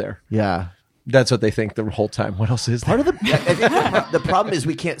else is there? Yeah. That's what they think the whole time. What else is there? Part of I think the problem is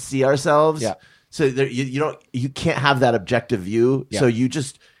we can't see ourselves. Yeah. So you can't have that objective view. Yeah. So you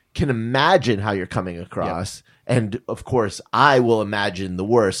just can imagine how you're coming across. Yeah. And of course, I will imagine the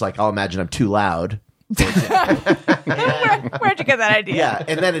worst. Like I'll imagine I'm too loud. Where'd you get that idea? Yeah,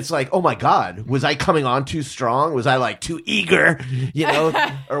 and then it's like, oh my god, was I coming on too strong? Was I like too eager?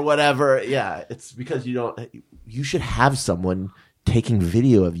 Or whatever. Yeah, it's because you should have someone taking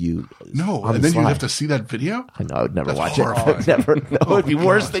video of you. No, on and the then you slide. have to see that video. I know, I would never That's watch horrifying. it. Never. No, it would be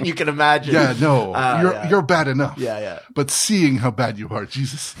worse than you can imagine. Yeah, no, you're bad enough. Yeah. But seeing how bad you are,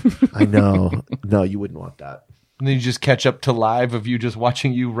 Jesus. I know. No, you wouldn't want that. And then you just catch up to live of you just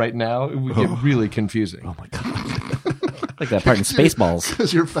watching you right now. It would get really confusing. Oh my god. Like that part in Spaceballs.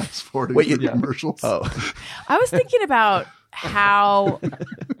 Because you're fast forwarding the commercials. Oh. I was thinking about how.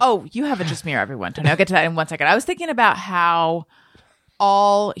 Oh, you have a just mirror, everyone. Tony, I'll get to that in 1 second. I was thinking about how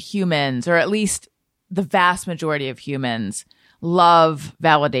all humans, or at least the vast majority of humans, love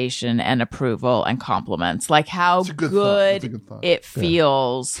validation and approval and compliments. Like how good it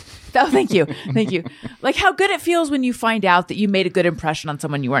feels. Oh, thank you. Like how good it feels when you find out that you made a good impression on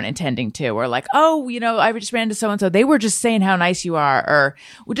someone you weren't intending to, or like, oh, I just ran into so-and-so. They were just saying how nice you are, or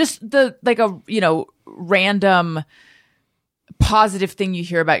just random positive thing you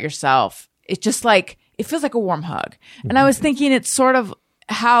hear about yourself. It's just like, it feels like a warm hug. And I was thinking it's sort of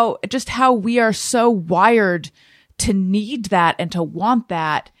how we are so wired to need that and to want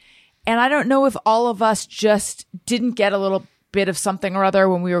that. And I don't know if all of us just didn't get a little bit of something or other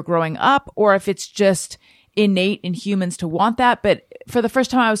when we were growing up, or if it's just innate in humans to want that. But for the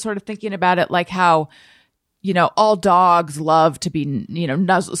first time, I was sort of thinking about it like how, all dogs love to be,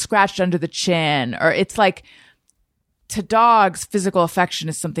 scratched under the chin, or it's like, to dogs, physical affection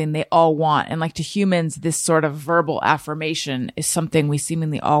is something they all want. And like to humans, this sort of verbal affirmation is something we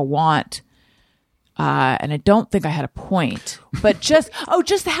seemingly all want. And I don't think I had a point, but just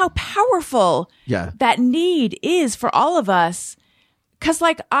how powerful that need is for all of us. Cause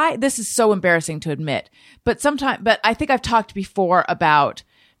like this is so embarrassing to admit, but I think I've talked before about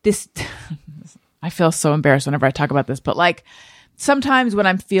this. I feel so embarrassed whenever I talk about this, but like, sometimes when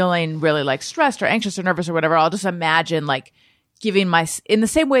I'm feeling really like stressed or anxious or nervous or whatever, I'll just imagine like in the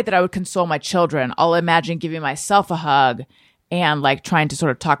same way that I would console my children, I'll imagine giving myself a hug and like trying to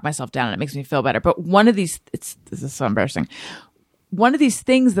sort of talk myself down, and it makes me feel better. But this is so embarrassing. One of these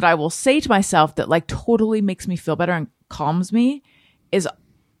things that I will say to myself that like totally makes me feel better and calms me is,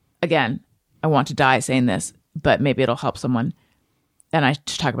 again, I want to die saying this, but maybe it'll help someone. And I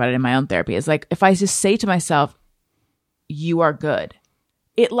just talk about it in my own therapy. It's like, if I just say to myself, you are good.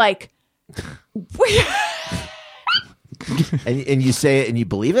 It like, and you say it and you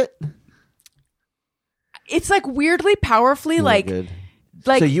believe it. It's like weirdly, powerfully, Good.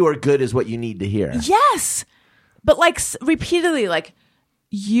 So you are good is what you need to hear. Yes, but like repeatedly, like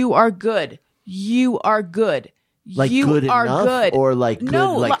you are good. You are good. Like you good are enough, good. or like good,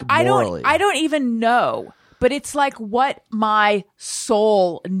 no, like morally. I don't even know. But it's like what my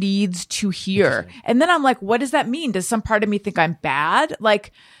soul needs to hear. And then I'm like, what does that mean? Does some part of me think I'm bad?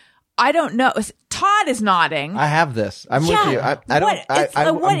 Like, I don't know. Todd is nodding. I have this. I'm with you. I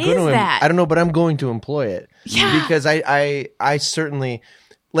don't. What is that? I don't know, but I'm going to employ it. Yeah. Because I certainly,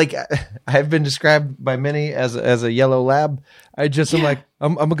 like, I've been described by many as a yellow lab. I just am like,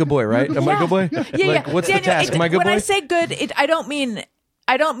 I'm a good boy, right? Am I a good boy? Yeah. What's the task? Am I a good when boy? I say good, I don't mean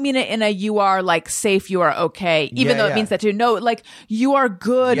it in a you are like safe, you are okay, even though it means that too. No, like you are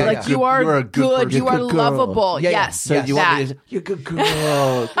good, you are good, you are lovable. Yes. So you want me to say, you're a good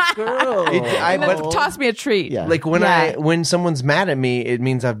girl. Good girl. Toss me a treat. Yeah. Like when someone's mad at me, it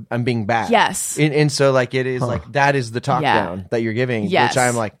means I'm being bad. Yes. And so like it is like that is the talk down that you're giving, which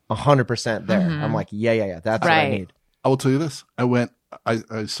I'm like 100% there. I'm like, yeah. That's what I need. I will tell you this.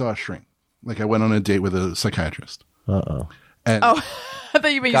 I saw a shrink. Like I went on a date with a psychiatrist. Uh-oh. And I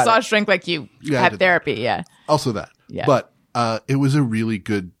thought you mean you Got saw it. a shrink like you Yeah, I had did therapy. Yeah. Also that. Yeah. But it was a really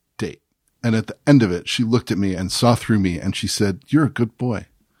good date. And at the end of it, she looked at me and saw through me and she said, "You're a good boy."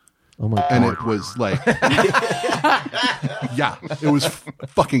 Oh my And God. it was like, yeah, it was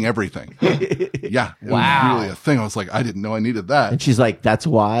fucking everything. Yeah. It was really a thing. I was like, I didn't know I needed that. And she's like, "That's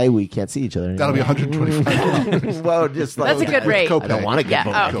why we can't see each other That'll be anymore." $125. Well, just like That's a good rate. Copay. I don't want to get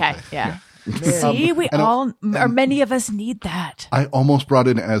Yeah. both. Oh, okay. Yeah. See, we all, or many of us need that. I almost brought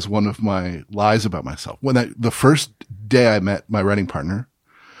it as one of my lies about myself. The first day I met my writing partner,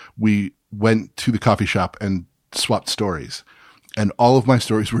 we went to the coffee shop and swapped stories. And all of my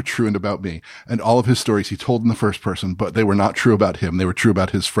stories were true and about me. And all of his stories he told in the first person, but they were not true about him. They were true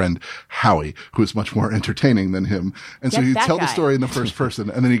about his friend, Howie, who is much more entertaining than him. And so Get he'd that tell the guy. story in the first person.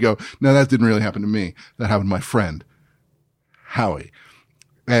 And then he'd go, "No, that didn't really happen to me. That happened to my friend, Howie."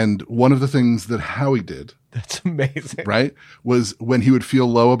 And one of the things that Howie did, That's amazing. right, was when he would feel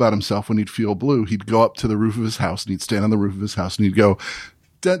low about himself, when he'd feel blue, he'd go up to the roof of his house and he'd stand on the roof of his house and he'd go,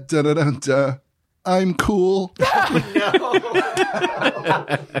 "Da, da, da, da, da, I'm cool." And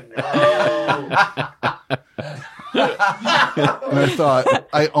I thought,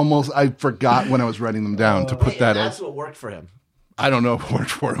 I forgot when I was writing them down to put that That's as, what worked for him. I don't know if it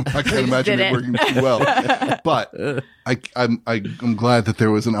worked for him. I can't imagine did it it. working too well. But I'm glad that there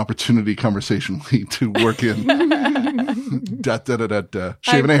was an opportunity conversationally to work in da da da da da.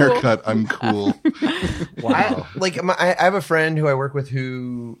 Shaving a I'm cool. haircut, I'm cool. Wow. I have a friend who I work with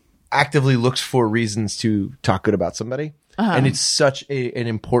who actively looks for reasons to talk good about somebody. And it's such an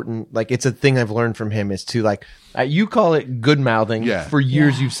important, it's a thing I've learned from him is to you call it good mouthing. Yeah. For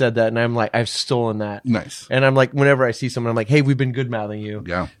years you've said that. And I'm like, I've stolen that. Nice. And I'm like, whenever I see someone, I'm like, "Hey, we've been good mouthing you.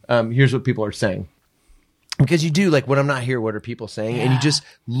 Yeah. Here's what people are saying." Because you do, when I'm not here, what are people saying? And you just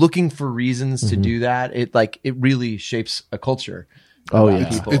looking for reasons to do that. It really shapes a culture. Oh, about yeah.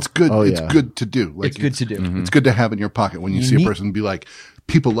 people. It's good. Oh, It's yeah. good to do. It's good to do. It's good to have in your pocket when you see a need- person and be like,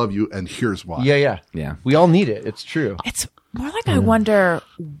 "People love you, and here's why." Yeah. Yeah. We all need it. It's true. It's more like I wonder,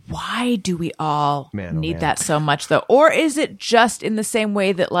 why do we all Man, oh, need man. that so much though? Or is it just in the same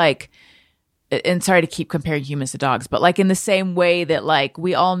way that and sorry to keep comparing humans to dogs, but in the same way that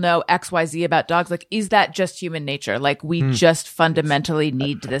we all know XYZ about dogs, is that just human nature? We just fundamentally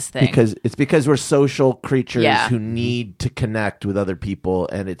need this thing. Because we're social creatures Yeah. who need to connect with other people,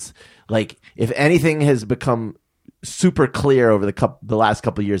 and it's if anything has become super clear over the last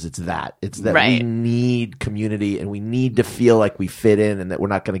couple of years, it's that we Right. need community and we need to feel like we fit in and that we're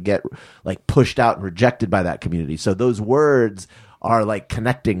not going to get pushed out and rejected by that community. So those words are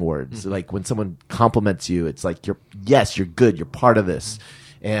connecting words. When someone compliments you, it's you're good, you're part of this,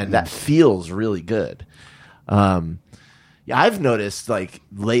 and that feels really good. Yeah, I've noticed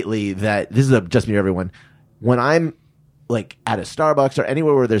lately that this is just me, everyone. When I'm at a Starbucks or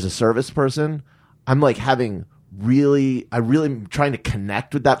anywhere where there's a service person, I'm I really am trying to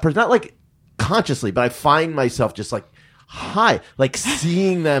connect with that person. Not consciously, but I find myself just hi,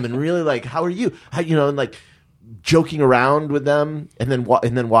 seeing them and really how are you? How, and joking around with them and then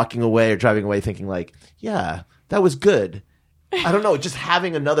walking away or driving away thinking yeah, that was good. I don't know, just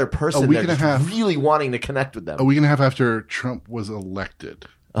having another person week there and a just half. really wanting to connect with them. A week and a half after Trump was elected,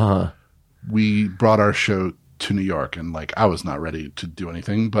 we brought our show to New York, and I was not ready to do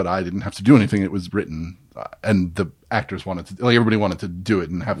anything, but I didn't have to do anything. It was written, and the actors wanted to, everybody wanted to do it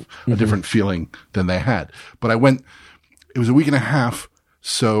and have a different feeling than they had. But I went. It was a week and a half,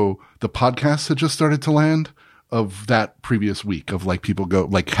 so the podcasts had just started to land of that previous week of people go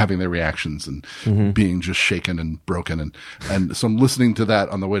having their reactions and being just shaken and broken, and so I'm listening to that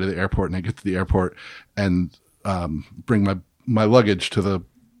on the way to the airport, and I get to the airport and bring my luggage to the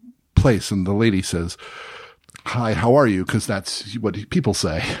place, and the lady says, "Hi, how are you?" Because that's what people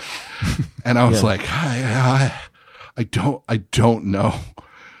say. And I was like, "Hi, I don't know."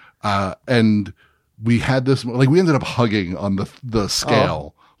 And we had this, we ended up hugging on the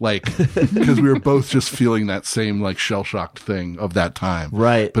scale, because we were both just feeling that same shell-shocked thing of that time.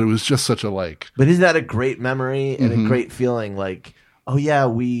 Right. But it was just such a But isn't that a great memory and a great feeling? Oh yeah,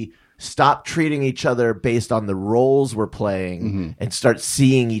 we stop treating each other based on the roles we're playing and start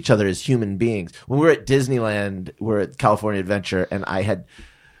seeing each other as human beings. When we were at Disneyland, we're at California Adventure, and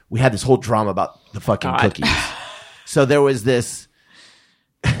we had this whole drama about the fucking cookies. So there was this,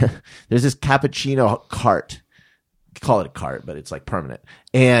 there's this cappuccino cart. Call it a cart, but it's permanent.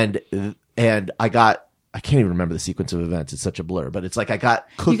 And I can't even remember the sequence of events. It's such a blur, but it's I got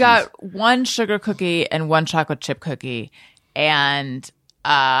cookies. You got one sugar cookie and one chocolate chip cookie, and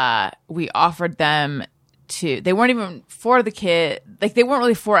we offered them to. They weren't even for the kid. They weren't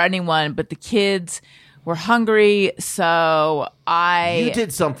really for anyone, but the kids We're hungry, so You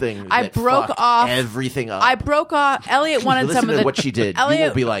did something. I that broke fucked off everything up. I broke off. Elliot wanted Listen some of to the what she did. You Elliot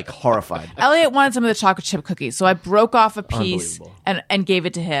will be like horrified. Elliot wanted some of the chocolate chip cookies, so I broke off a piece Unbelievable. and gave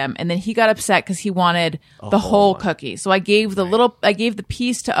it to him. And then he got upset because he wanted the whole cookie. So I gave the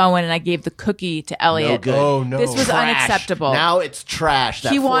piece to Owen and I gave the cookie to Elliot. No good. Oh, no. This was Trash. unacceptable. Now it's trash.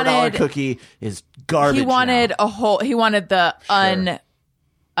 That He $4 wanted- cookie is garbage. he wanted now. a whole. He wanted the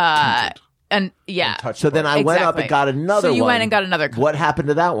and yeah. So then I went up Exactly. and got another So you one. went and got another cookie. What happened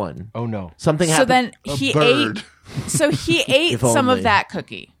to that one? Oh no. Something So happened. then he bird. ate. So he ate If some only. of that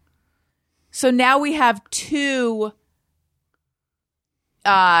cookie. So now we have two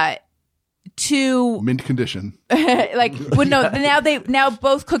Mint condition. like well, no now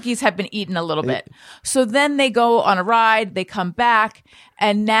both cookies have been eaten a little bit. So then they go on a ride, they come back,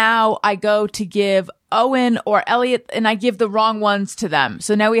 and now I go to give Owen or Elliot, and I give the wrong ones to them.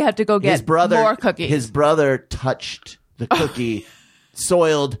 So now we have to go get his brother, more cookies. His brother touched the cookie,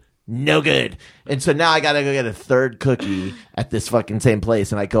 soiled, no good. And so now I gotta go get a third cookie at this fucking same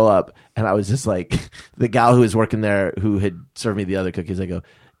place. And I go up, and I was just like, the gal who was working there, who had served me the other cookies, I go,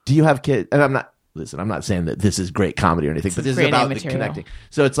 "Do you have kids?" And I'm not saying that this is great comedy or anything, but this is great about new the material. connecting.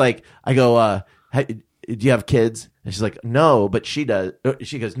 So it's like, I go, "Hey, do you have kids?" And she's like, "No," but she does.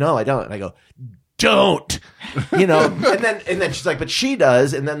 She goes, "No, I don't." And I go, "Don't," and then she's like, "But she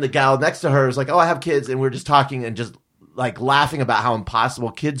does." And then the gal next to her is like, "Oh, I have kids," and we're just talking and just like laughing about how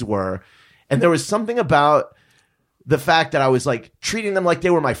impossible kids were. And there was something about the fact that I was like treating them like they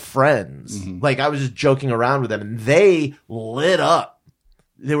were my friends. Like I was just joking around with them, and they lit up.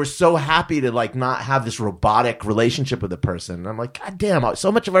 They were so happy to like not have this robotic relationship with a person. And I'm like, God damn,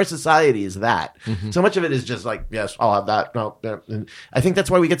 so much of our society is that. So much of it is just like, yes, I'll have that. No, and I think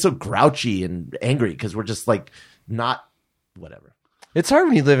that's why we get so grouchy and angry, because we're just like not whatever. It's hard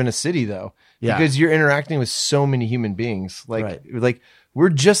when you live in a city though. Yeah. Because you're interacting with so many human beings. Like Right.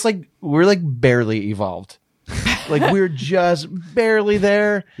 we're like barely evolved. Like we're just barely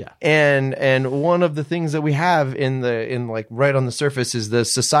there. Yeah. And one of the things that we have in like right on the surface is the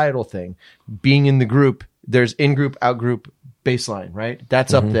societal thing. Being in the group, there's in group, out group baseline, right?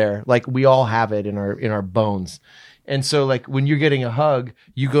 That's up there. Like we all have it in our bones. And so like when you're getting a hug,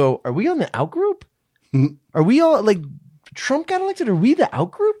 you go, are we on the out group? Are we all like Trump got elected? Are we the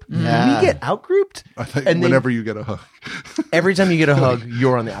out group? Yeah. Did we get out grouped? I think And then- whenever you get a hug. Every time you get a hug,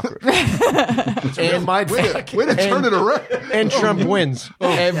 you're on the out group. And my Way to turn it around. And Trump wins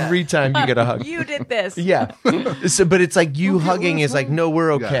every time you get a hug. You did this. Yeah. So, but it's like you hugging is like, no,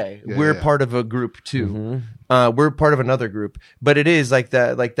 we're okay. Yeah, we're yeah. part of a group too. We're part of another group. But it is like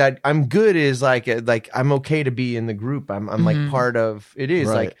that. I'm good is like I'm okay to be in the group. I'm like part of it is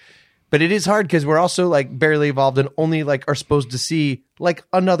Right. like, but it is hard because we're also like barely evolved and only like are supposed to see like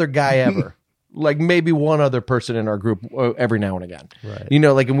another guy ever. Like maybe one other person in our group every now and again, Right. You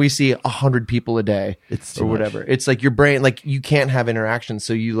know, like, and we see 100 people a day It's or too much. whatever. It's like your brain, like you can't have interactions.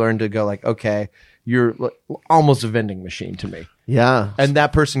 So you learn to go like, okay, you're almost a vending machine to me. Yeah. And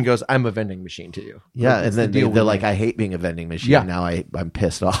that person goes, I'm a vending machine to you. Yeah. It's And then the deal they're with like, me. I hate being a vending machine. Yeah. Now I'm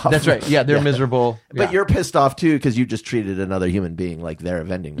pissed off. That's right. Yeah. They're miserable. But Yeah. you're pissed off too, because you just treated another human being like they're a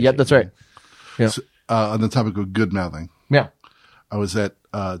vending machine. Yep. That's right. Yeah. So, on the topic of good mouthing, Yeah. I was at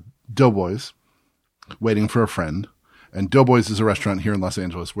Doughboys waiting for a friend. And Doughboys is a restaurant here in Los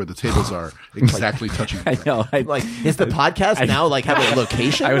Angeles where the tables are exactly touching. I know. I'm like, is the podcast now like have a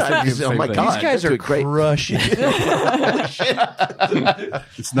location? I was thinking the oh same my thing. god, These guys that's are great. crushing.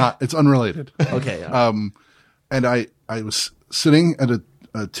 It's not. It's unrelated. Okay. Yeah. And I was sitting at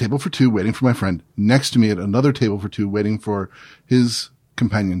a table for two waiting for my friend. Next to me at another table for two waiting for his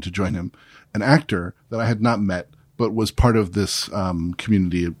companion to join him, an actor that I had not met but was part of this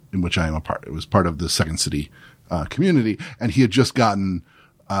community in which I am a part. It was part of the Second City community, and he had just gotten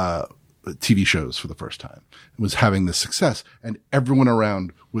TV shows for the first time. Was having this success, and everyone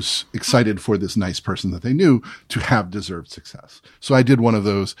around was excited for this nice person that they knew to have deserved success. So I did one of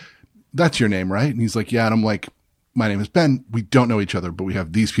those. That's your name, right? And he's like, yeah. And I'm like, my name is Ben. We don't know each other, but we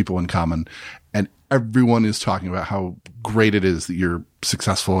have these people in common. And everyone is talking about how great it is that you're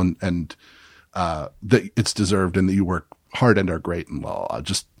successful and that it's deserved and that you work hard and are great and blah, blah, blah.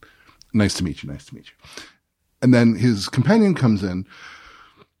 Just nice to meet you. Nice to meet you. And then his companion comes in,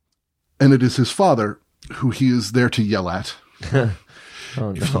 and it is his father who he is there to yell at.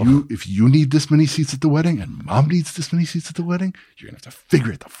 Oh, no. If you need this many seats at the wedding and mom needs this many seats at the wedding, you're going to have to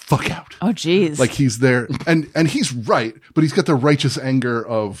figure it the fuck out. Oh, geez. Like he's there and he's right, but he's got the righteous anger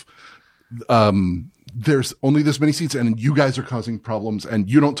of, there's only this many seats and you guys are causing problems and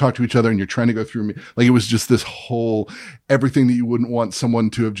you don't talk to each other and you're trying to go through me. Like, it was just this whole, everything that you wouldn't want someone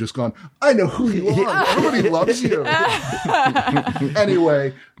to have just gone, I know who you are. Everybody loves you.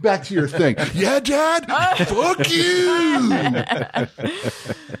 Anyway, back to your thing. Yeah, Dad? Fuck you.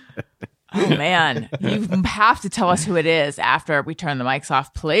 Oh, man. You have to tell us who it is after we turn the mics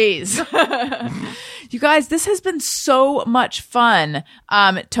off, please. You guys, this has been so much fun.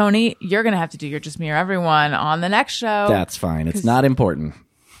 Tony, you're going to have to do your Just Me or Everyone on the next show. That's fine. It's not important.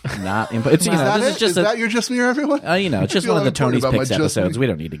 Not important. Is that your Just Me or Everyone? It's just one of the Tony's Picks episodes. We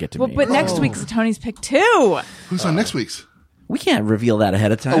don't need to get to me. But next week's Tony's Pick too. Who's on next week's? We can't reveal that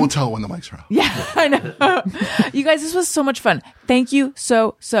ahead of time. We'll tell when the mics are off. Yeah, I know. You guys, this was so much fun. Thank you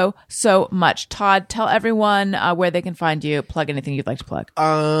so much. Todd, tell everyone where they can find you. Plug anything you'd like to plug.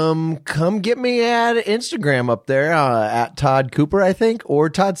 Come get me at Instagram up there at Todd Cooper, I think, or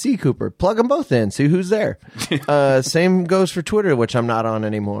Todd C. Cooper. Plug them both in. See who's there. Same goes for Twitter, which I'm not on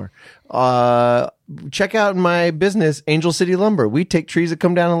anymore. Check out my business, Angel City Lumber. We take trees that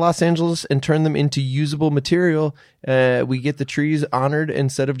come down in Los Angeles and turn them into usable material. We get the trees honored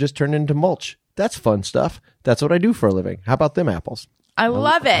instead of just turned into mulch. That's fun stuff. That's what I do for a living. How about them apples? I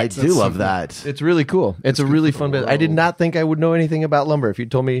love it. I do love that. It's really cool. It's a really fun business. I did not think I would know anything about lumber. If you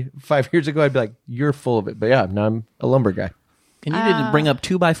told me 5 years ago, I'd be like, you're full of it. But yeah, now I'm a lumber guy. And you didn't bring up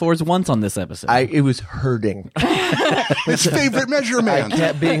 2x4s once on this episode. It was hurting. His favorite measurement. I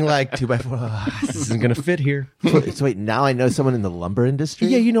kept being like, 2x4. This isn't going to fit here. So wait, now I know someone in the lumber industry?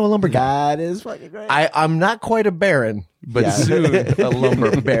 Yeah, you know a lumber guy. That is fucking great. I'm not quite a baron, but soon a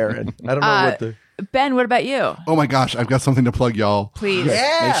lumber baron. I don't know what the... Ben, what about you? Oh my gosh, I've got something to plug, y'all. Please.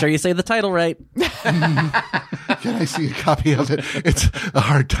 Make sure you say the title right. Can I see a copy of it? It's a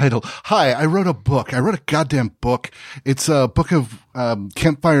hard title. Hi, I wrote a book. I wrote a goddamn book. It's a book of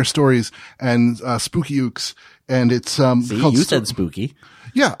campfire stories and spooky ooks. And it's See, called you said spooky.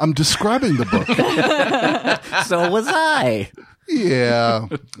 Yeah, I'm describing the book. So was I. Yeah,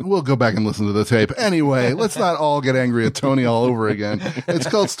 we'll go back and listen to the tape. Anyway, let's not all get angry at Tony all over again. It's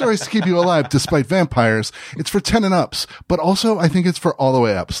called Stories to Keep You Alive Despite Vampires. It's for 10 and ups, but also I think it's for all the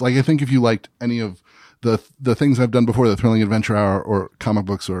way ups. Like, I think if you liked any of the things I've done before, the Thrilling Adventure Hour or comic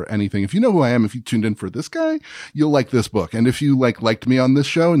books or anything, if you know who I am, if you tuned in for this guy, you'll like this book. And if you liked me on this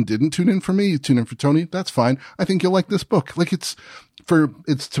show and didn't tune in for me, you tune in for Tony, that's fine. I think you'll like this book. Like, it's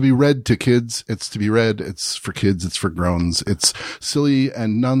to be read to kids. It's to be read. It's for kids. It's for groans. It's silly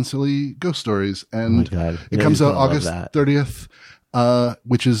and non-silly ghost stories. And it comes out August 30th,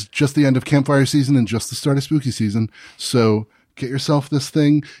 which is just the end of campfire season and just the start of spooky season. So get yourself this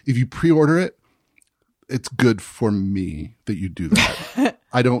thing. If you pre-order it, it's good for me that you do that.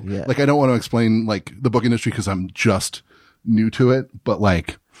 I don't want to explain like the book industry because I'm just new to it, but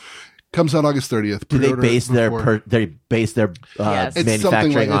like, comes out August 30th. Do they base their Yes. It's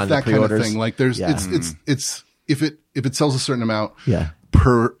manufacturing like, on that the pre-orders? kind of thing. Like there's it's if it sells a certain amount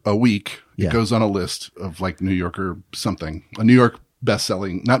per a week, it goes on a list of like New York or something. A New York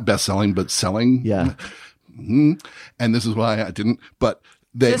not best-selling, but selling. Yeah. Mm-hmm. And this is why I didn't, but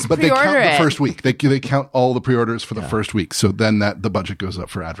they count pre-order the first week. They count all the pre-orders for the first week. So then the budget goes up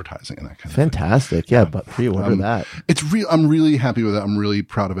for advertising and that kind of thing. Fantastic. Yeah, but pre-order that. I'm really happy with it. I'm really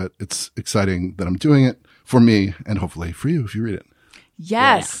proud of it. It's exciting that I'm doing it for me and hopefully for you if you read it.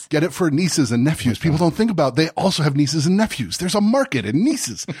 Yes. Get it for nieces and nephews. People don't think about they also have nieces and nephews. There's a market in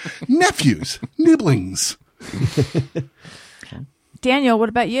nieces, nephews, nibblings. Daniel, what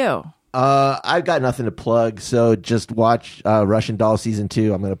about you? I've got nothing to plug, so just watch Russian Doll Season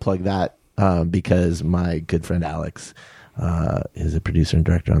 2. I'm going to plug that because my good friend Alex is a producer and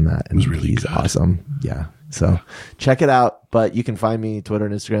director on that, and he's awesome. Yeah, so check it out. But you can find me Twitter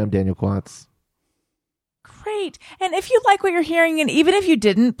and Instagram, Daniel Quantz. Great. And if you like what you're hearing, and even if you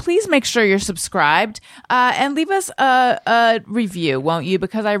didn't, please make sure you're subscribed and leave us a review, won't you?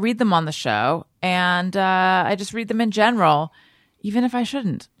 Because I read them on the show, and I just read them in general, even if I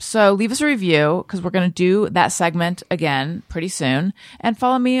shouldn't. So leave us a review because we're going to do that segment again pretty soon. And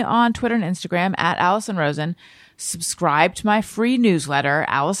follow me on Twitter and Instagram at Allison Rosen. Subscribe to my free newsletter,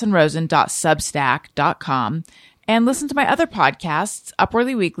 AllisonRosen.substack.com. And listen to my other podcasts.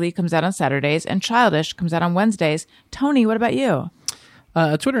 Upwardly Weekly comes out on Saturdays and Childish comes out on Wednesdays. Tony, what about you?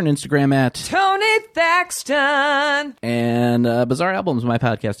 Twitter and Instagram at Tony Thaxton. And Bizarre Albums, my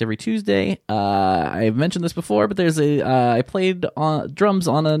podcast every Tuesday. I've mentioned this before, but there's I played drums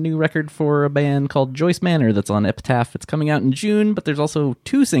on a new record for a band called Joyce Manor that's on Epitaph. It's coming out in June, but there's also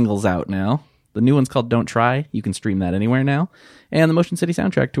 2 singles out now. The new one's called Don't Try. You can stream that anywhere now. And the Motion City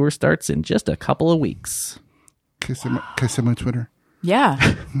Soundtrack Tour starts in just a couple of weeks. Can I say my Twitter? Yeah.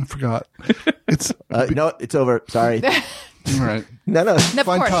 I forgot. It's no, it's over. Sorry. all right. No. Of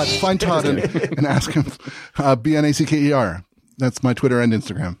course. Find Todd and ask him. BNACKER. That's my Twitter and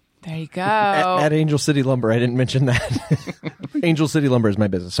Instagram. There you go. At Angel City Lumber. I didn't mention that. Angel City Lumber is my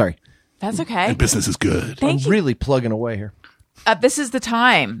business. Sorry. That's okay. And business is good. Thank I'm you. really plugging away here. This is the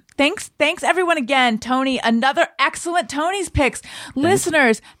time. Thanks everyone again. Tony, another excellent Tony's picks.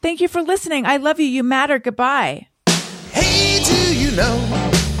 Listeners, thank you for listening. I love you. You matter. Goodbye. Hey, do you know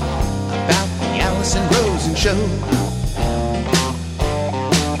about the Allison Rosen show?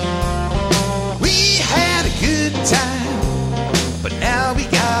 We had a good time, but now we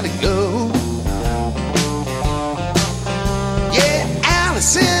gotta go.